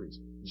increase.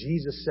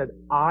 Jesus said,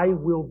 I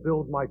will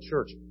build my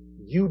church.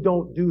 You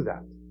don't do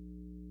that.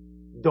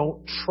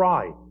 Don't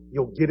try.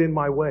 You'll get in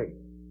my way.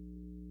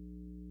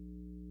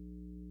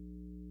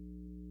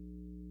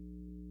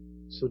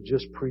 So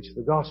just preach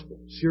the gospel.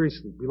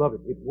 Seriously,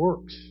 beloved, it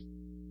works.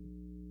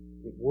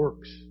 It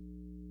works.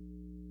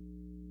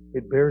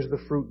 It bears the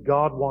fruit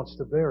God wants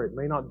to bear. It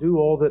may not do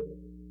all that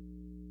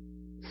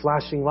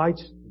flashing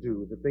lights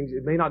do.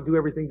 It may not do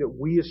everything that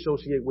we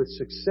associate with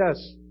success.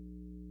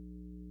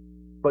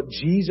 But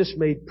Jesus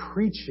made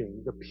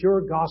preaching the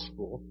pure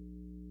gospel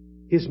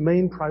His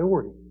main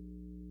priority.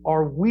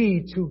 Are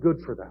we too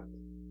good for that?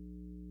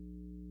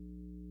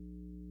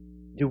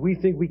 Do we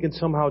think we can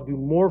somehow do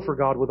more for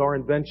God with our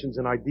inventions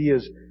and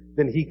ideas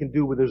than He can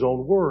do with His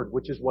own Word,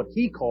 which is what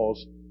He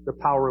calls the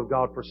power of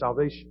God for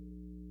salvation?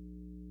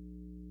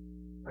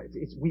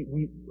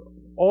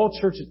 All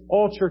churches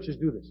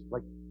do this.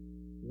 Like,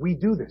 we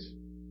do this.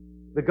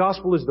 The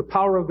gospel is the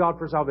power of God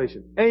for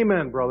salvation.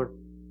 Amen, brother.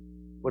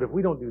 But if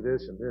we don't do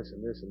this and this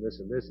and this and this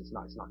and this, it's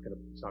not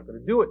gonna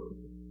do it.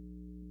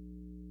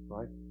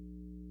 Right?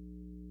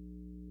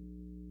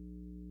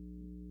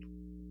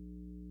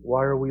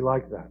 Why are we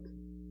like that?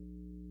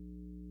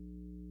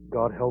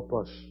 God help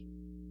us.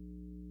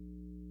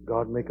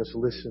 God make us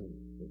listen.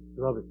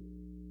 Beloved,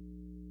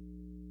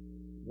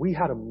 we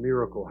had a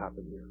miracle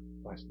happen here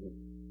last week.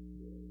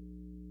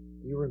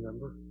 Do you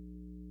remember?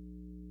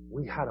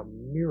 We had a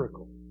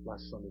miracle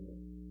last Sunday morning.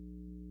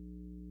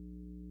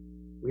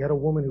 We had a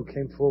woman who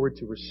came forward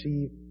to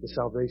receive the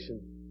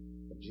salvation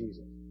of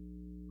Jesus.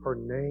 Her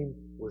name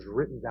was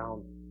written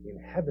down in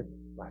heaven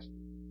last week.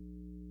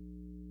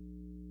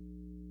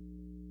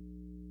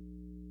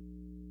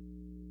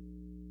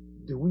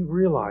 Do we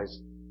realize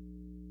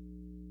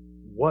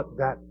what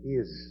that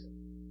is?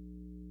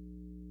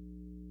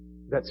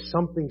 That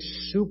something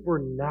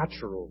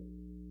supernatural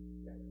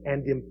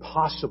and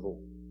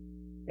impossible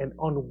and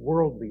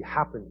unworldly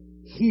happened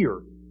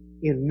here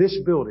in this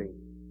building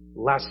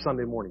last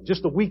Sunday morning,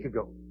 just a week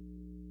ago.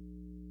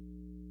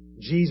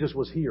 Jesus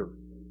was here,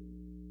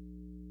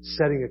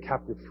 setting a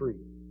captive free,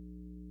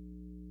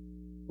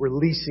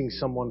 releasing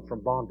someone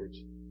from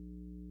bondage.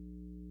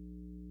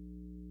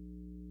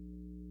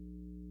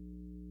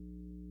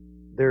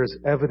 There is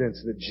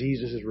evidence that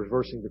Jesus is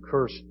reversing the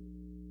curse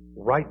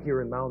right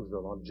here in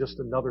Moundsville on just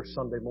another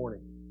Sunday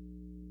morning.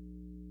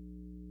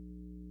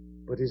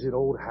 But is it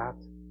old hat?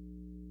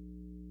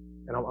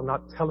 And I'm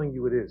not telling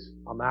you it is.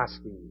 I'm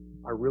asking you.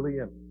 I really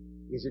am.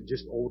 Is it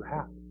just old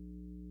hat?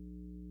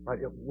 Right?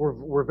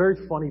 We're very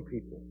funny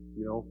people,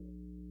 you know.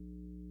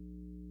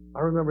 I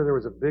remember there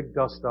was a big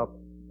dust up.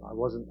 I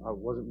wasn't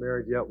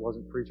married yet,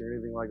 wasn't preaching or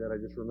anything like that. I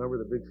just remember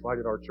the big fight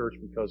at our church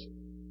because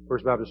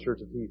First Baptist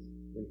Church of Heath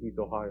in Heath,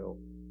 Ohio.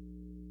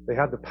 They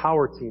had the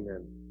power team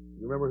in.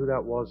 You remember who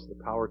that was?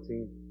 The power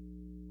team?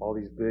 All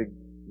these big,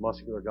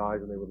 muscular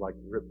guys, and they would like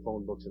rip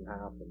phone books in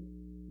half and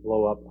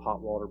blow up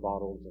hot water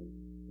bottles and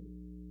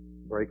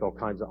break all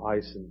kinds of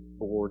ice and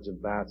boards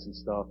and bats and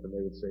stuff. And they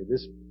would say,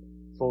 this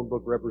phone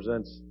book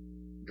represents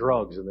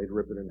drugs, and they'd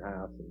rip it in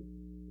half. And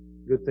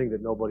good thing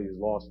that nobody who's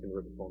lost can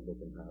rip a phone book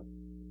in half.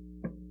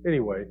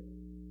 Anyway,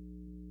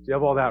 so you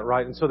have all that,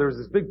 right? And so there was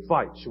this big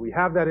fight. Should we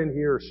have that in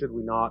here or should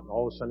we not? And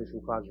all the Sunday school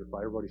classes are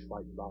fighting. Everybody's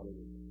fighting about it.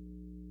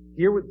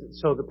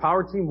 So the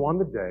power team won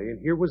the day, and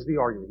here was the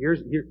argument. Here,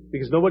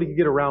 because nobody could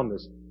get around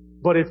this.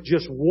 But if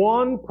just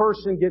one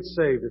person gets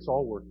saved, it's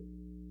all worth it.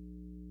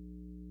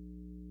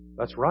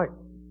 That's right.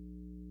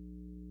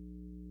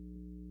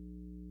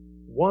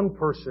 One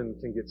person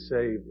can get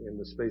saved in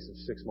the space of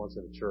 6 months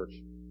in a church,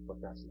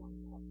 but that's not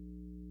enough.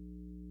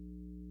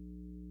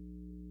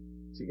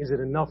 See, is it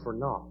enough or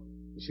not?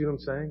 You see what I'm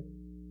saying?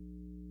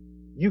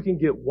 You can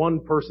get one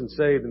person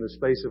saved in the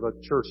space of a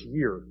church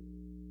year,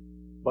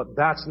 but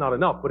that's not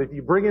enough. But if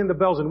you bring in the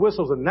bells and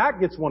whistles and that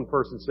gets one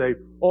person saved,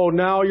 oh,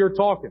 now you're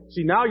talking.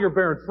 See, now you're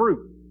bearing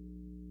fruit.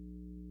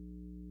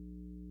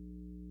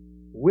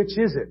 Which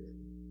is it?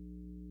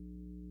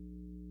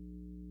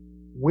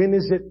 When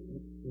is it?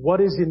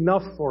 What is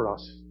enough for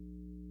us?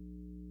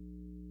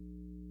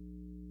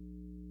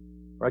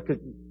 Right?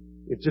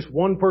 If just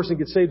one person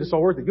gets saved, it's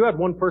all worth it. You had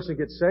one person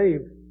get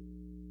saved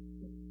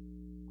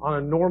on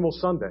a normal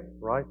Sunday,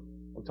 right?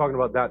 I'm talking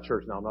about that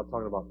church now. I'm not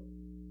talking about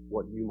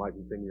what you might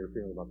be thinking or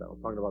feeling about that.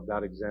 I'm talking about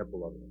that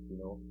example of it, you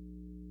know.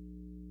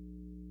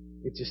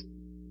 It just,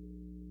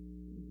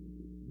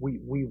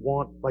 we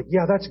want, like,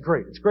 yeah, that's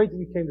great. It's great that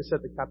you came to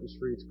set the captives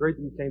free. It's great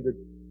that you came to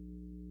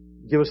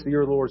give us the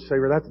year of the Lord's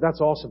favor. That's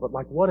awesome. But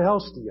like, what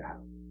else do you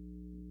have?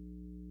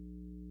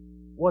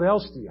 What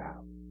else do you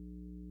have?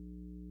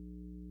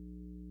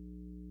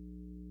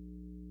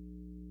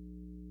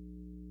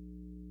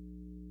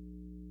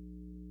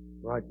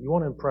 Right? You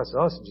want to impress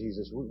us,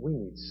 Jesus. We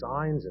need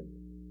signs and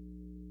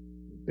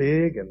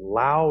big and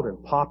loud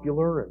and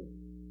popular. And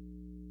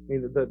I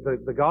mean,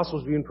 the gospel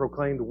is being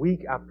proclaimed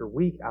week after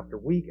week after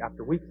week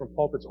after week from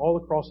pulpits all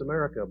across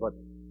America. But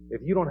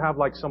if you don't have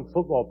like some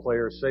football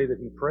player say that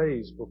he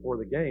prays before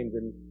the game,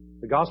 then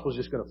the gospel is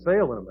just going to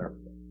fail in America.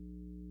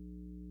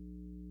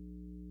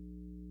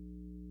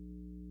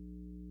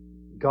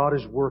 God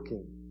is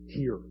working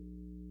here.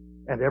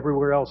 And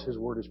everywhere else His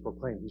word is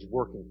proclaimed. He's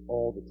working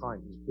all the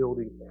time. He's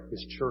building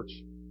His church.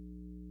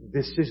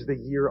 This is the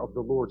year of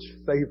the Lord's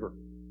favor.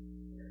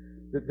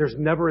 There's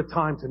never a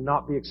time to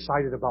not be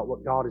excited about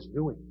what God is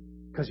doing,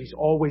 because He's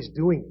always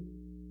doing it.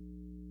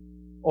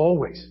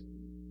 Always.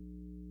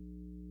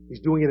 He's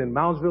doing it in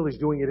Moundsville. He's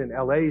doing it in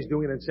LA. He's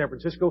doing it in San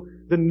Francisco.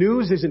 The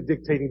news isn't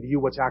dictating to you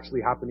what's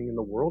actually happening in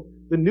the world.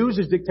 The news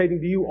is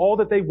dictating to you all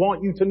that they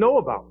want you to know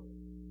about.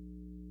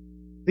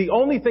 The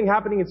only thing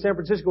happening in San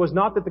Francisco is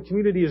not that the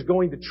community is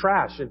going to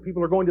trash and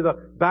people are going to the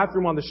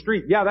bathroom on the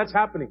street. Yeah, that's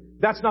happening.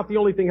 That's not the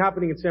only thing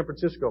happening in San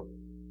Francisco.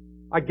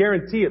 I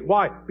guarantee it.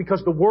 Why?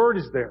 Because the Word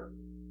is there.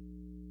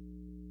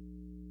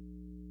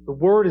 The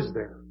Word is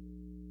there.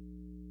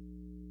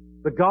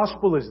 The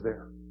gospel is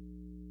there.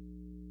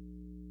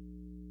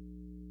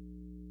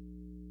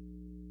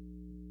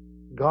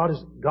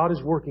 God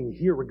is working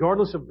here,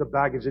 regardless of the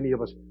baggage any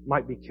of us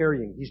might be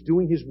carrying. He's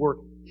doing His work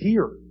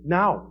here,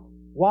 now.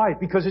 Why?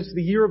 Because it's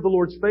the year of the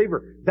Lord's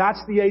favor.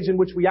 That's the age in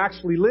which we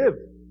actually live.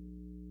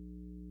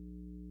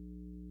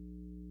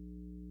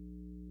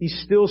 He's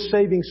still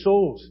saving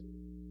souls.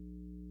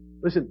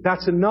 Listen,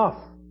 that's enough.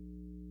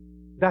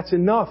 That's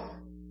enough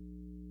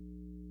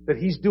that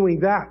He's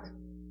doing that.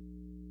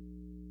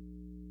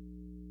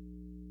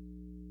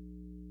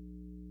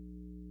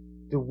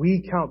 Do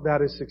we count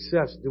that as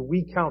success? Do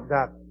we count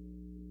that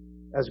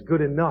as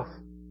good enough?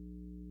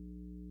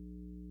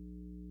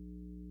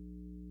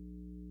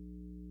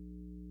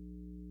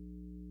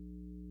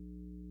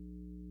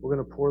 We're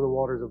going to pour the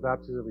waters of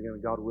baptism again,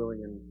 God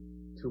willing, in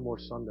 2 more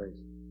Sundays.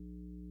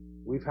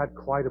 We've had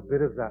quite a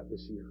bit of that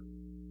this year.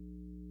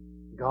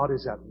 God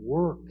is at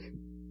work.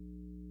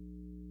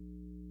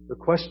 The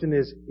question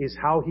is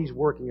how He's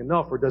working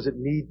enough, or does it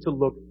need to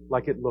look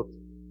like it looked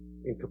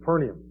in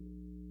Capernaum?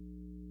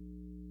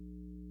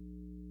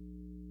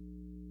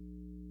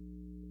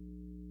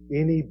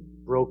 Any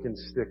broken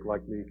stick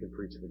like me can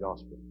preach the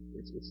gospel.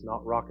 It's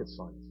not rocket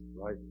science,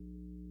 right?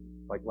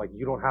 Like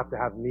you don't have to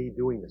have me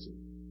doing this.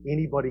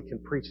 Anybody can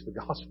preach the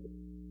gospel.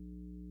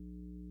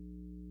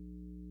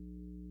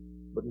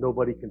 But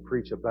nobody can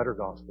preach a better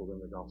gospel than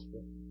the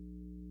gospel.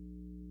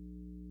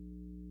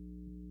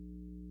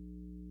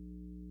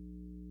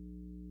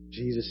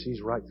 Jesus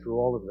sees right through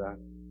all of that,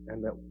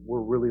 and that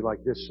we're really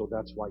like this, so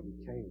that's why He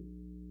came.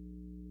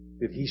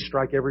 Did He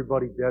strike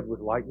everybody dead with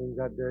lightning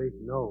that day?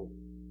 No.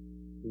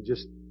 He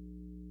just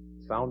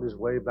found His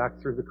way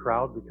back through the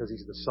crowd because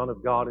He's the Son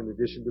of God in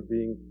addition to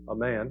being a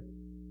man,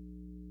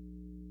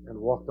 and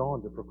walked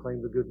on to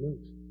proclaim the good news.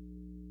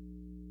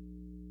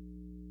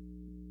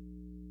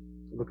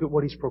 Look at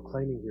what He's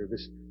proclaiming here,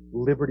 this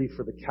liberty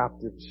for the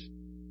captives,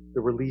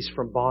 the release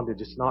from bondage.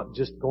 It's not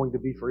just going to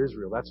be for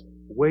Israel. That's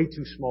way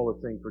too small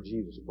a thing for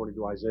Jesus, according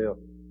to Isaiah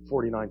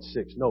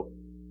 49:6. No,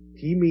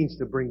 He means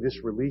to bring this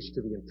release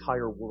to the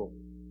entire world.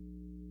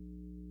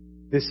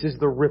 This is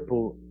the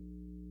ripple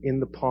in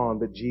the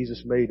pond that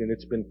Jesus made, and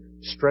it's been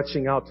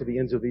stretching out to the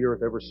ends of the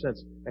earth ever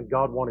since. And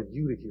God wanted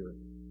you to hear it.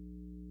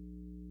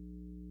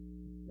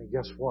 And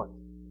guess what?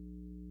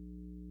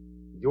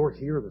 You're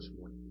here this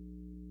morning.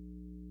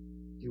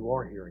 You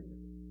are hearing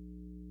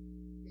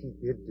it. He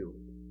did do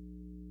it.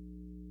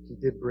 He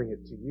did bring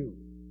it to you,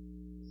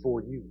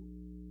 for you.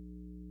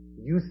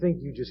 You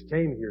think you just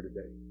came here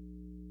today.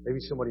 Maybe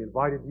somebody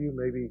invited you.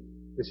 Maybe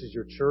this is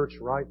your church,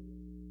 right?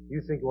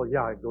 You think, well,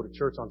 yeah, I go to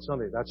church on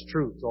Sunday. That's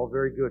true. It's all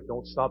very good.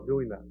 Don't stop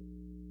doing that.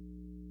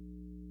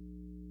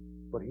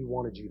 But He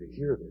wanted you to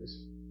hear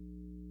this.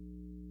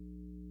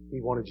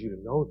 He wanted you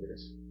to know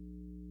this.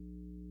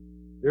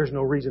 There's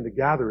no reason to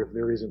gather if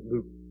there isn't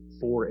Luke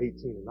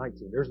 4:18 and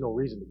 19. There's no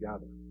reason to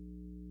gather.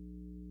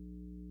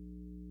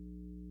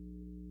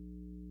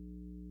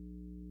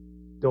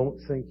 Don't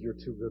think you're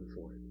too good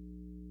for it.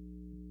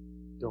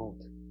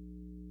 Don't.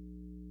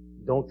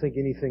 Don't think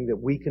anything that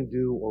we can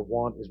do or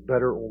want is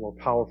better or more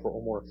powerful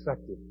or more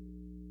effective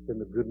than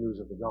the good news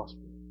of the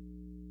gospel.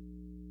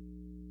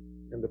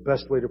 And the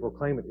best way to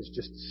proclaim it is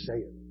just to say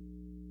it.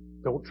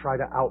 Don't try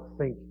to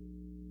outthink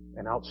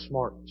and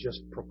outsmart.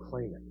 Just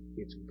proclaim it.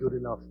 It's good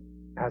enough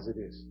as it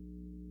is.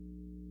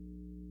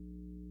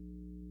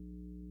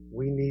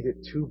 We need it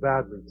too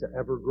badly to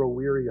ever grow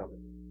weary of it.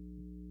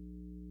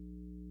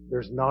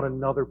 There's not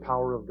another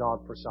power of God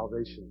for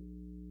salvation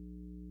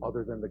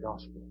other than the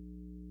gospel.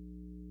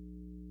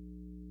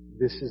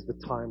 This is the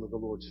time of the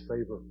Lord's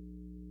favor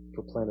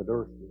for planet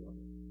Earth.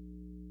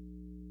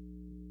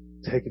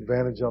 Take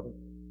advantage of it.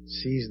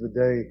 Seize the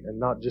day, and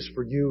not just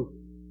for you,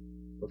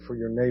 but for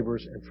your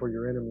neighbors and for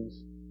your enemies.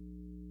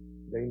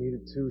 They need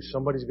it too.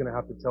 Somebody's going to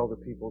have to tell the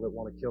people that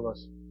want to kill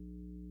us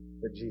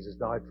that Jesus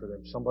died for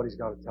them. Somebody's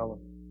got to tell them.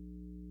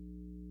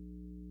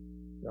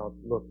 Now,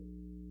 look,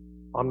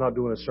 I'm not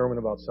doing a sermon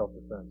about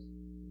self-defense,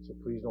 so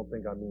please don't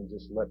think I mean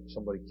just let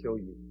somebody kill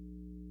you.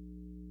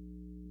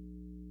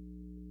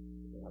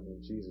 I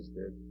mean, Jesus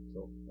did,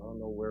 so I don't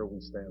know where we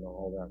stand on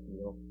all that,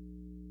 you know.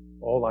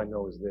 All I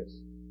know is this.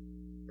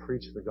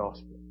 Preach the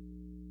gospel.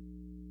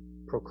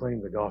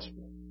 Proclaim the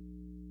gospel.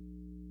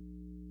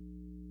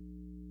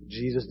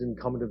 Jesus didn't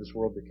come into this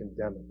world to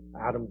condemn it.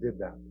 Adam did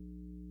that.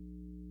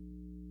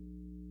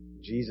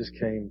 Jesus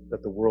came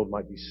that the world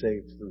might be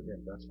saved through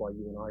Him. That's why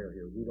you and I are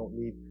here. We don't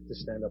need to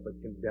stand up and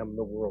condemn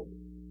the world.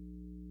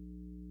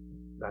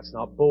 That's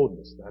not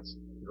boldness. That's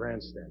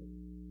grandstanding.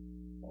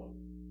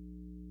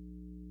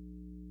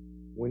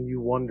 When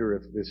you wonder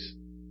if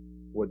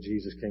what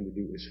Jesus came to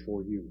do is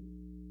for you,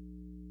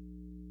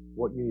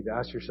 what you need to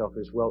ask yourself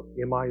is, well,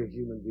 am I a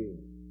human being?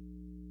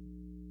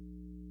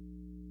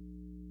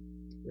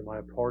 Am I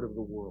a part of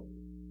the world?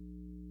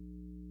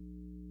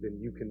 then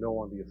you can know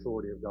on the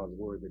authority of God's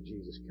Word that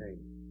Jesus came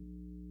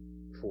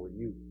for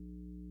you.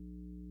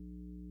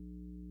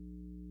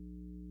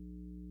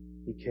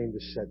 He came to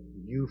set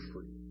you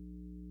free.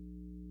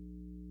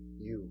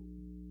 You.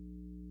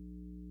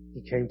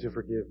 He came to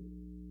forgive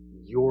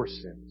your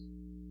sins,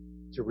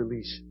 to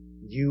release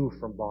you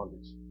from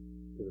bondage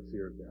to the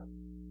fear of death.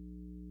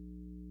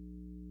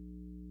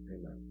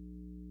 Amen.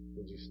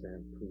 Would you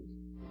stand,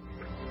 please?